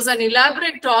 Okay, there was an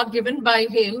elaborate talk given by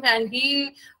him, and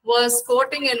he was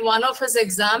quoting in one of his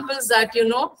examples that,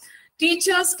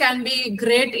 teachers can be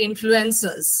great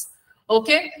influencers.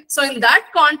 Okay, so in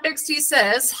that context, he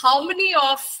says, how many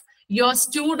of your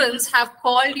students have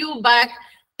called you back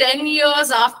 10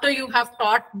 years after you have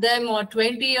taught them, or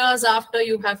 20 years after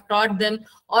you have taught them,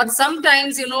 or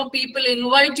sometimes, people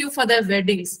invite you for their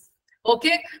weddings.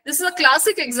 Okay, this is a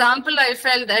classic example. I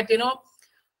felt that,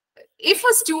 if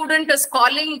a student is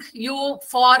calling you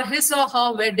for his or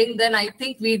her wedding, then I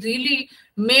think we really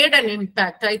made an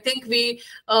impact. I think we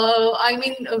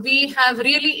have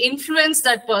really influenced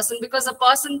that person, because a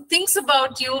person thinks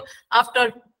about you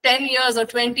after 10 years or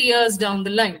 20 years down the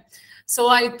line. So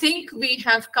I think we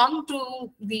have come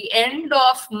to the end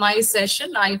of my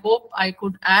session. I hope I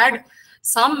could add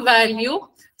some value.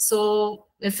 So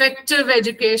effective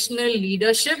educational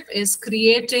leadership is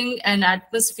creating an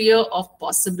atmosphere of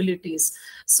possibilities.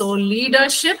 So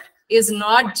leadership is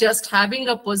not just having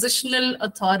a positional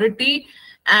authority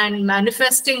and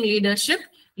manifesting leadership.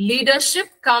 Leadership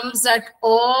comes at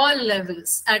all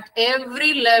levels. At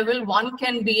every level, one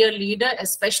can be a leader,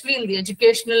 especially in the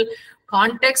educational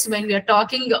context, when we are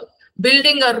talking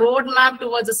building a roadmap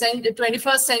towards the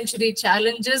 21st century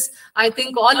challenges. I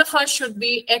think all of us should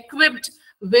be equipped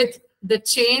with the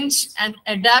change and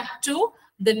adapt to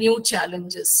the new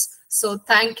challenges. So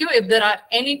thank you. If there are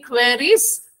any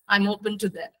queries, I'm open to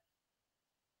them.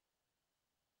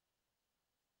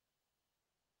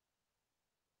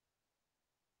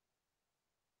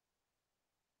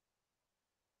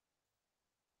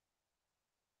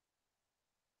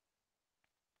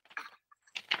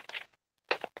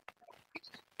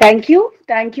 Thank you.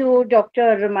 Thank you,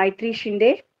 Dr. Maitri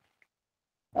Shinde,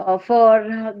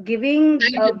 for giving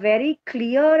a very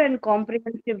clear and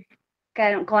comprehensive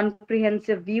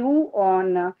view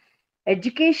on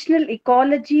educational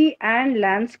ecology and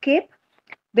landscape,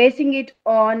 basing it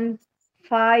on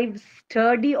 5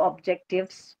 sturdy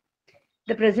objectives.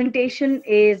 The presentation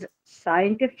is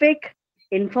scientific,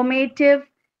 informative,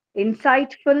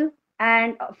 insightful,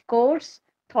 and of course,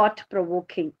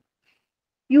 thought-provoking.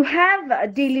 You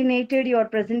have delineated your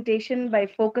presentation by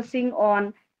focusing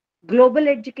on global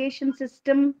education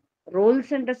system,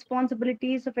 roles and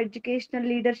responsibilities of educational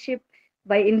leadership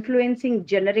by influencing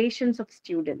generations of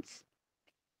students.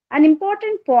 An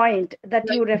important point that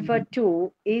you referred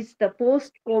to is the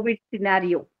post-COVID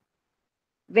scenario,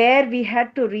 where we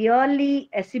had to really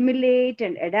assimilate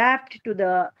and adapt to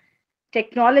the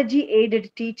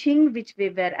technology-aided teaching, which we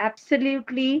were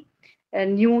absolutely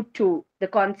new to, the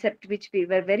concept which we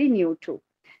were very new to.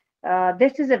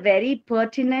 This is a very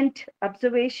pertinent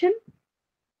observation,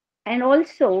 and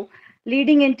also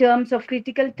leading in terms of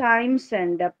critical times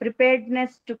and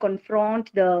preparedness to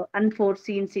confront the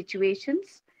unforeseen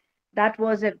situations. That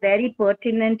was a very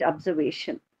pertinent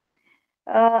observation.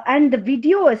 And the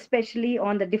video, especially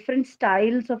on the different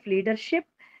styles of leadership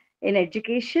in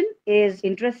education, is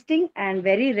interesting and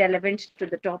very relevant to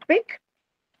the topic.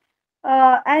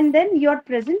 And then your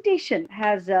presentation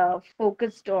has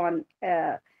focused on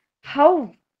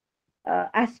how,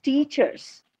 as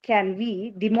teachers, can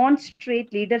we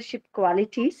demonstrate leadership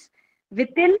qualities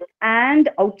within and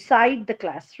outside the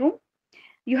classroom.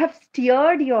 You have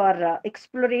steered your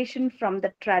exploration from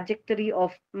the trajectory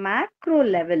of macro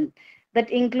level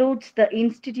that includes the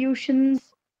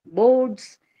institutions,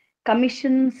 boards,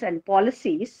 commissions, and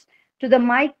policies to the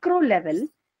micro level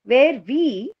where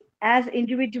we as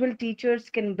individual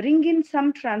teachers can bring in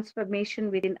some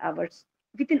transformation within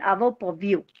our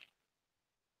purview.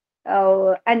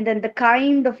 And then the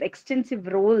kind of extensive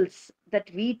roles that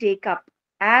we take up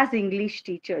as English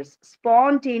teachers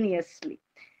spontaneously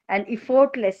and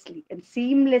effortlessly and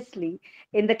seamlessly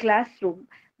in the classroom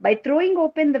by throwing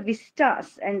open the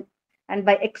vistas and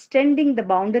by extending the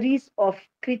boundaries of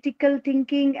critical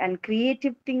thinking and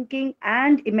creative thinking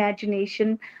and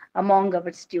imagination among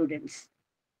our students.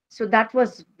 So that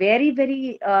was very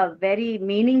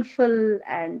meaningful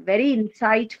and very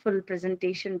insightful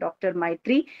presentation, Dr.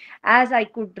 Maitri. As I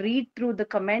could read through the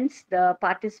comments, the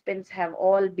participants have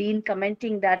all been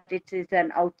commenting that it is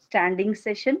an outstanding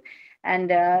session. And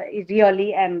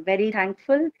really, I'm very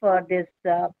thankful for this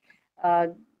uh,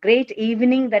 great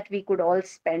evening that we could all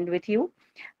spend with you.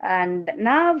 And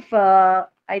now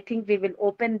I think we will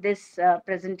open this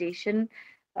presentation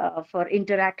for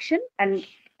interaction. And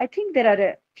I think there are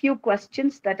a few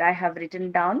questions that I have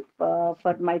written down for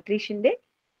Maitri Shinde.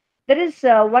 There is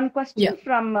one question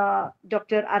from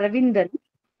Dr. Aravindan.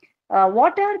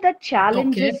 What are the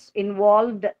challenges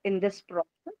involved in this process?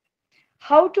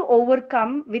 How to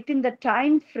overcome within the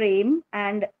time frame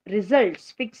and results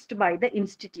fixed by the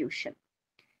institution?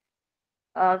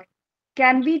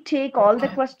 Can we take all the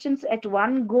questions at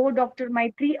one go, Dr.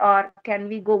 Maitri, or can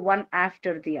we go one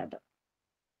after the other?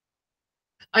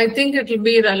 I think it will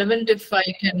be relevant if I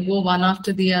can go one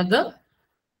after the other.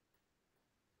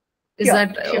 Sure.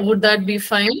 Would that be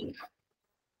fine?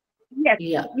 Yes.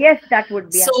 Yeah. Yes, that would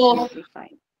be absolutely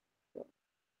fine.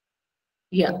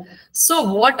 Yeah.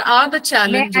 So what are the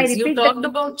challenges? You talked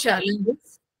about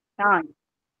challenges.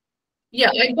 Yeah,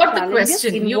 I got the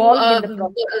question.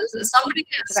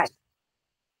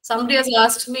 Somebody has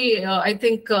asked me, I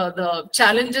think the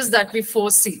challenges that we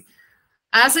foresee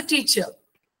as a teacher.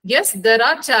 Yes, there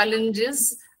are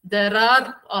challenges, there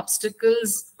are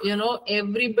obstacles,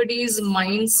 everybody's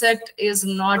mindset is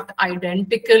not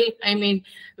identical. I mean,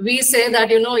 we say that,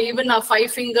 even our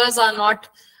 5 fingers are not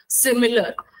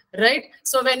similar, right?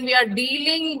 So when we are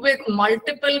dealing with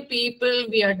multiple people,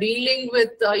 we are dealing with,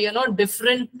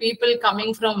 different people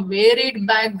coming from varied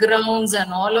backgrounds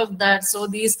and all of that. So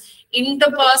these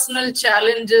interpersonal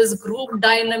challenges, group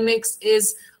dynamics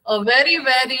is a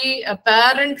very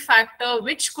apparent factor,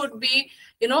 which could be,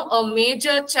 a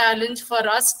major challenge for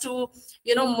us to,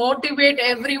 motivate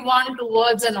everyone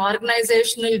towards an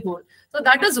organizational goal. So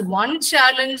that is one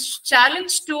challenge.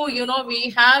 Challenge two, we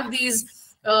have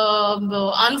these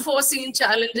unforeseen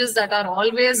challenges that are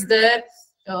always there.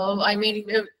 I mean,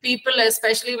 people,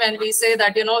 especially when we say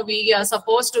that, we are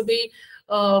supposed to be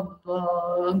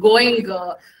going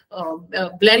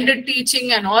blended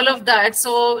teaching and all of that.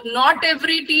 So not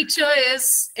every teacher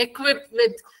is equipped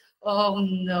with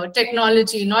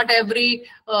technology. Not every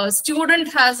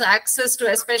student has access to,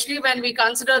 especially when we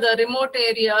consider the remote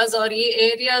areas or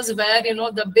areas where,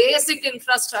 the basic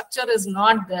infrastructure is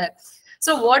not there.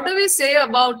 So what do we say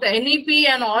about NEP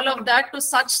and all of that to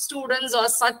such students or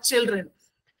such children?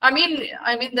 I mean,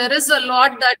 there is a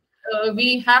lot that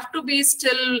we have to be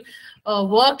still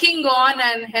working on,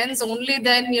 and hence only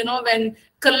then, when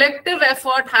collective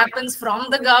effort happens from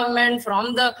the government,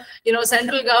 from the,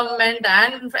 central government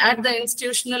and at the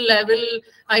institutional level,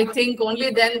 I think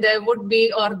only then there would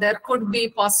be, or there could be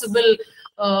possible,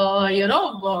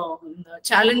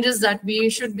 challenges that we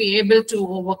should be able to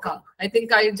overcome. I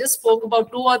think I just spoke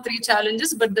about 2 or 3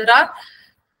 challenges, but there are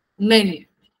many.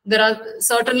 There are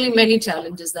certainly many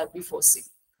challenges that we foresee.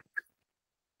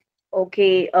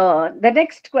 Okay, the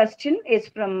next question is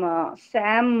from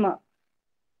Sam.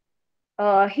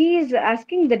 He is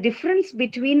asking the difference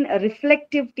between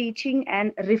reflective teaching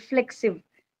and reflexive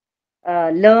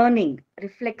learning.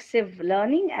 Reflexive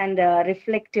learning and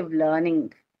reflective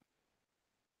learning.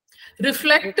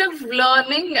 Reflective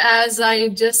learning, as I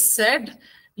just said,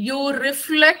 you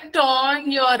reflect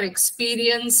on your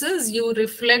experiences, you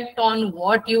reflect on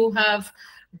what you have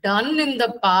done in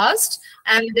the past,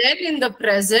 and then in the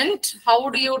present, how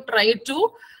do you try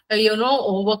to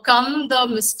overcome the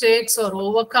mistakes or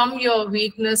overcome your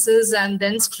weaknesses, and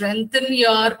then strengthen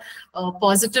your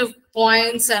positive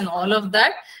points and all of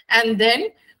that. And then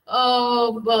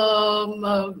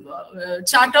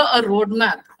charter a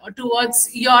roadmap towards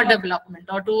your development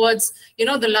or towards,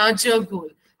 the larger goal.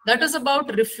 That is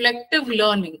about reflective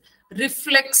learning.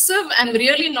 Reflexive, I'm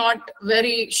really not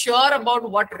very sure about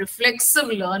what reflexive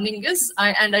learning is,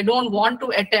 and I don't want to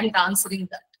attempt answering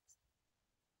that.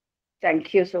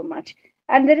 Thank you so much.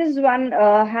 And there is one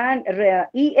hand,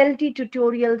 ELT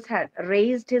tutorials had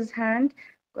raised his hand.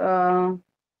 Can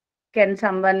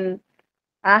someone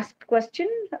ask question?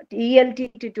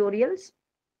 ELT tutorials.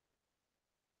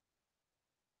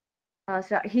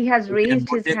 So he has You can raised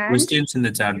put his their hand. questions in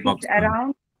the chat box.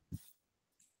 Around.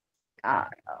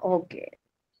 Okay.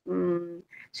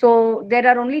 So there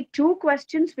are only two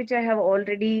questions which I have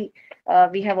already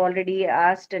we have already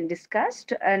asked and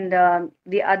discussed, and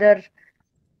the other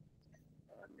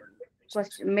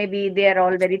question, maybe they are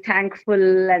all very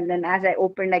thankful, and then as I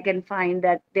opened, I can find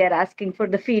that they are asking for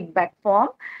the feedback form.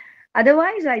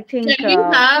 Otherwise, I think can we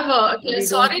have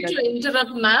sorry to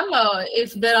interrupt, ma'am,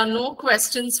 if there are no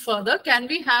questions further, can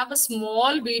we have a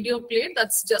small video played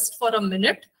that's just for a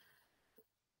minute?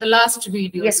 The last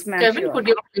video. Yes, ma'am. Kevin, sure. could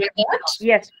you play that?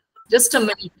 Yes. Just a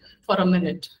minute, for a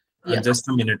minute. Yeah. Just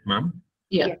a minute, ma'am.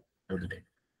 Yeah. Okay.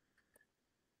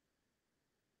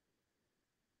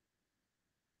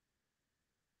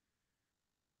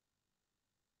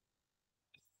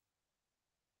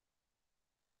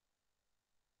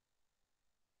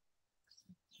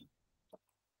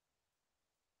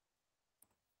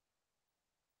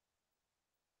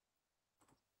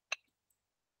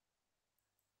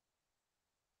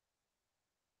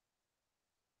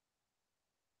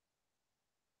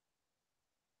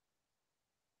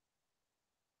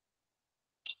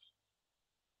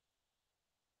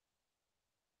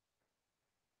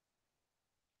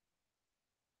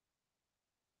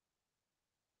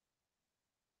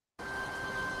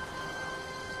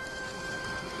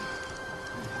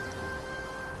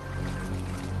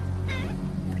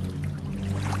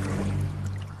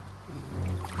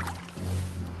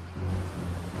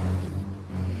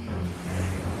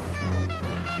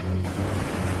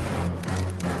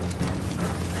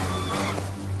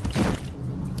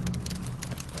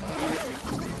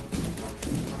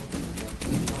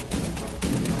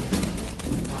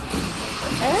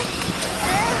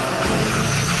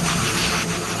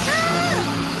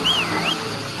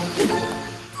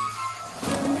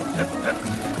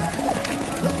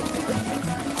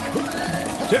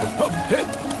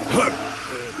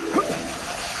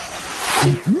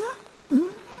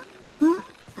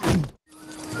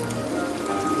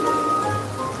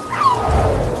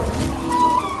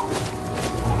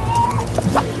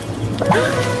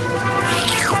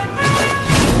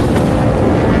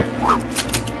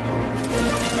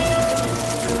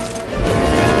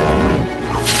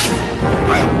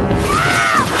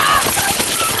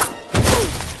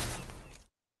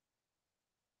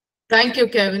 Thank you,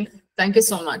 Kevin. Thank you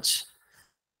so much.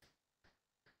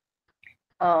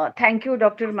 Thank you,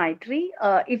 Dr. Maitri.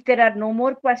 If there are no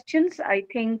more questions, I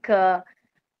think I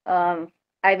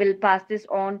will pass this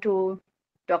on to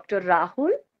Dr.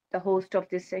 Rahul, the host of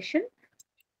this session,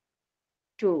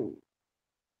 to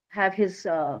have his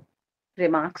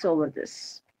remarks over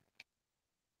this.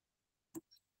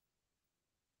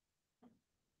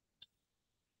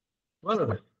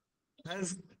 Well,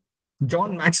 as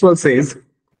John Maxwell says,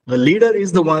 a leader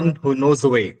is the one who knows the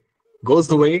way, goes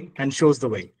the way, and shows the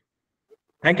way.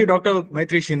 Thank you, Dr.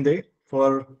 Maitri Shinde,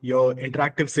 for your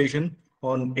interactive session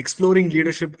on exploring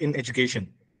leadership in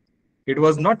education. It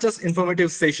was not just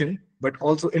informative session, but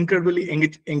also incredibly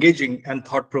engaging and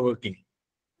thought-provoking.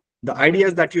 The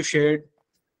ideas that you shared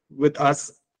with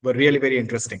us were really very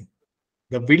interesting.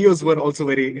 The videos were also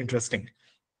very interesting.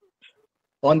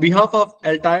 On behalf of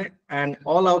ELTAI and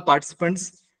all our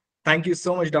participants, thank you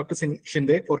so much, Dr.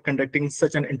 Shinde, for conducting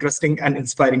such an interesting and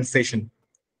inspiring session.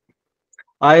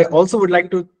 I also would like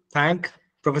to thank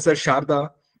Professor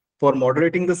Sharda for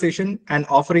moderating the session and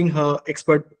offering her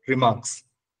expert remarks.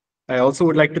 I also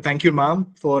would like to thank you,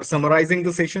 ma'am, for summarizing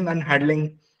the session and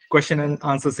handling question and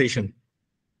answer session.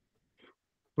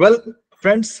 Well,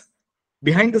 friends,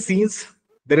 behind the scenes,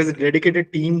 there is a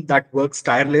dedicated team that works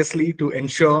tirelessly to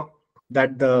ensure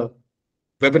that the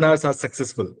webinars are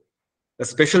successful. A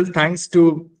special thanks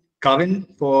to Kavin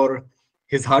for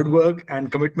his hard work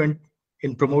and commitment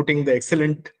in promoting the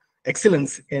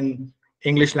excellence in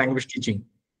English language teaching.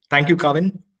 Thank you,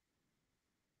 Kavin.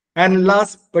 And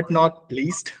last but not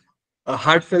least, a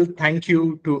heartfelt thank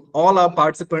you to all our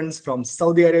participants from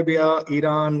Saudi Arabia,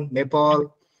 Iran,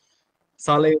 Nepal,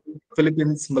 Saleh,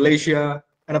 Philippines, Malaysia,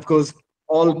 and of course,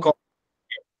 all.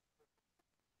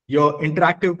 Your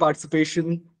interactive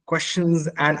participation, questions,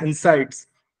 and insights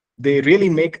They really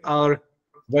make our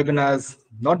webinars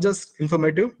not just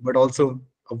informative, but also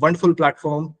a wonderful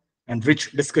platform and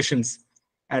rich discussions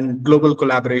and global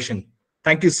collaboration.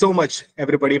 Thank you so much,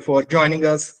 everybody, for joining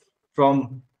us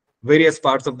from various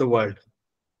parts of the world.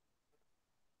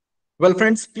 Well,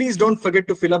 friends, please don't forget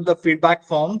to fill up the feedback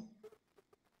form.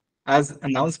 As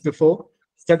announced before,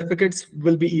 certificates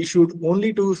will be issued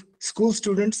only to school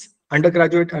students,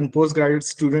 undergraduate and postgraduate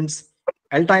students,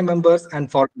 ELTAI members,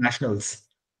 and foreign nationals.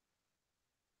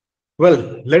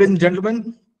 Well, ladies and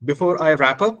gentlemen, before I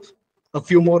wrap up, a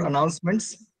few more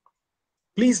announcements.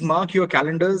 Please mark your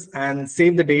calendars and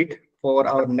save the date for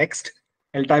our next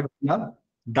ELTAI webinar.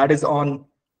 That is on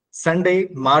Sunday,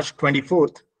 March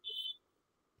 24th.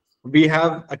 We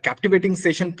have a captivating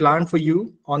session planned for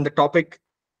you on the topic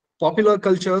Popular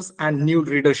Cultures and New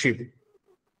Readership.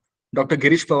 Dr.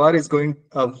 Girish Pawar is going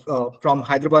from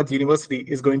Hyderabad University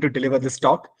is going to deliver this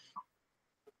talk.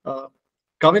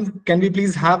 Kevin, can we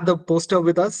please have the poster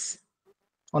with us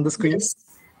on the screen? Yes.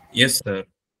 Yes, sir.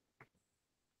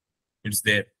 It's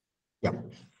there. Yeah,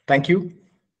 thank you.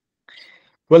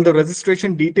 Well, the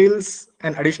registration details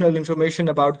and additional information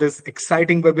about this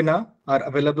exciting webinar are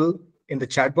available in the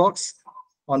chat box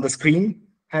on the screen,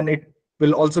 and it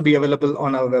will also be available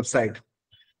on our website.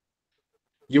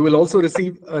 You will also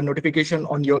receive a notification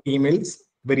on your emails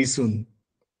very soon.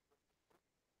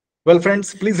 Well,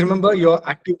 friends, please remember your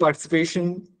active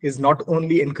participation is not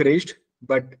only encouraged,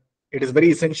 but it is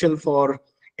very essential for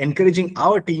encouraging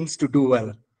our teams to do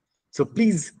well. So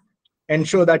please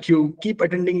ensure that you keep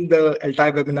attending the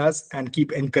ELTAI webinars and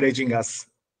keep encouraging us.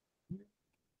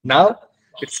 Now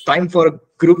it's time for a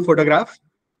group photograph.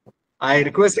 I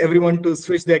request everyone to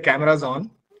switch their cameras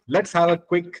on. Let's have a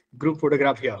quick group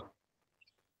photograph here.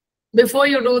 Before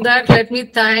you do that, let me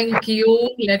thank you.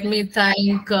 Let me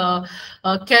thank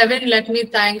Kevin. Let me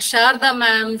thank Sharda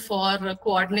ma'am for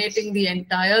coordinating the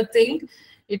entire thing.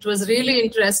 It was really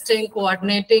interesting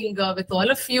coordinating with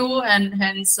all of you, and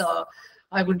hence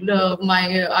I would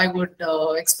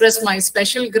express my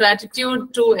special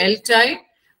gratitude to ELTAI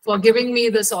for giving me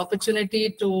this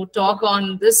opportunity to talk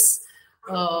on this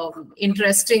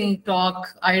interesting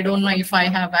talk. I don't know if I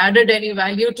have added any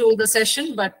value to the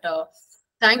session, but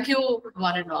thank you,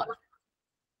 one and all.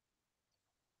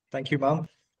 Thank you, ma'am.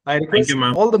 I request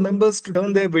all the members to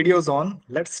turn their videos on.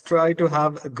 Let's try to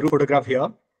have a group photograph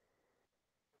here.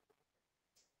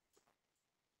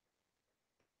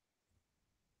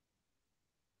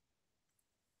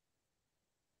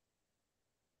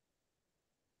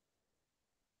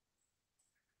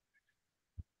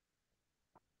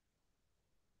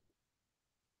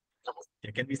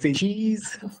 Can we say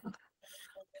cheese?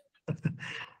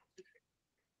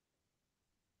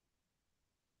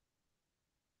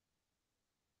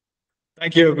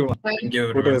 Thank you, everyone. Thank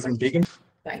you, Photo has been taken.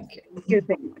 Thank you. Thank you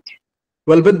so much.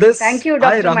 Well, with this, Thank you, I,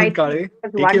 Dr. Rahul Maitri. Kale, It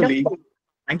was take your leave. wonderful.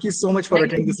 Thank you so much for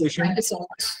attending the session. Thank you so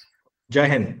much. Jai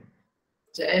Hind.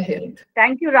 Jai Hind.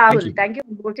 Thank you, Rahul. Thank Thank you.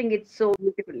 you for voting it so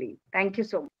beautifully. Thank you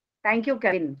so much. Thank you,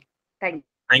 Kevin. Thank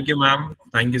Thank you, ma'am.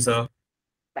 Thank you, sir.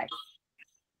 Bye.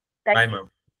 Bye, ma'am.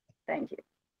 Thank you.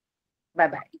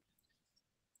 Bye-bye.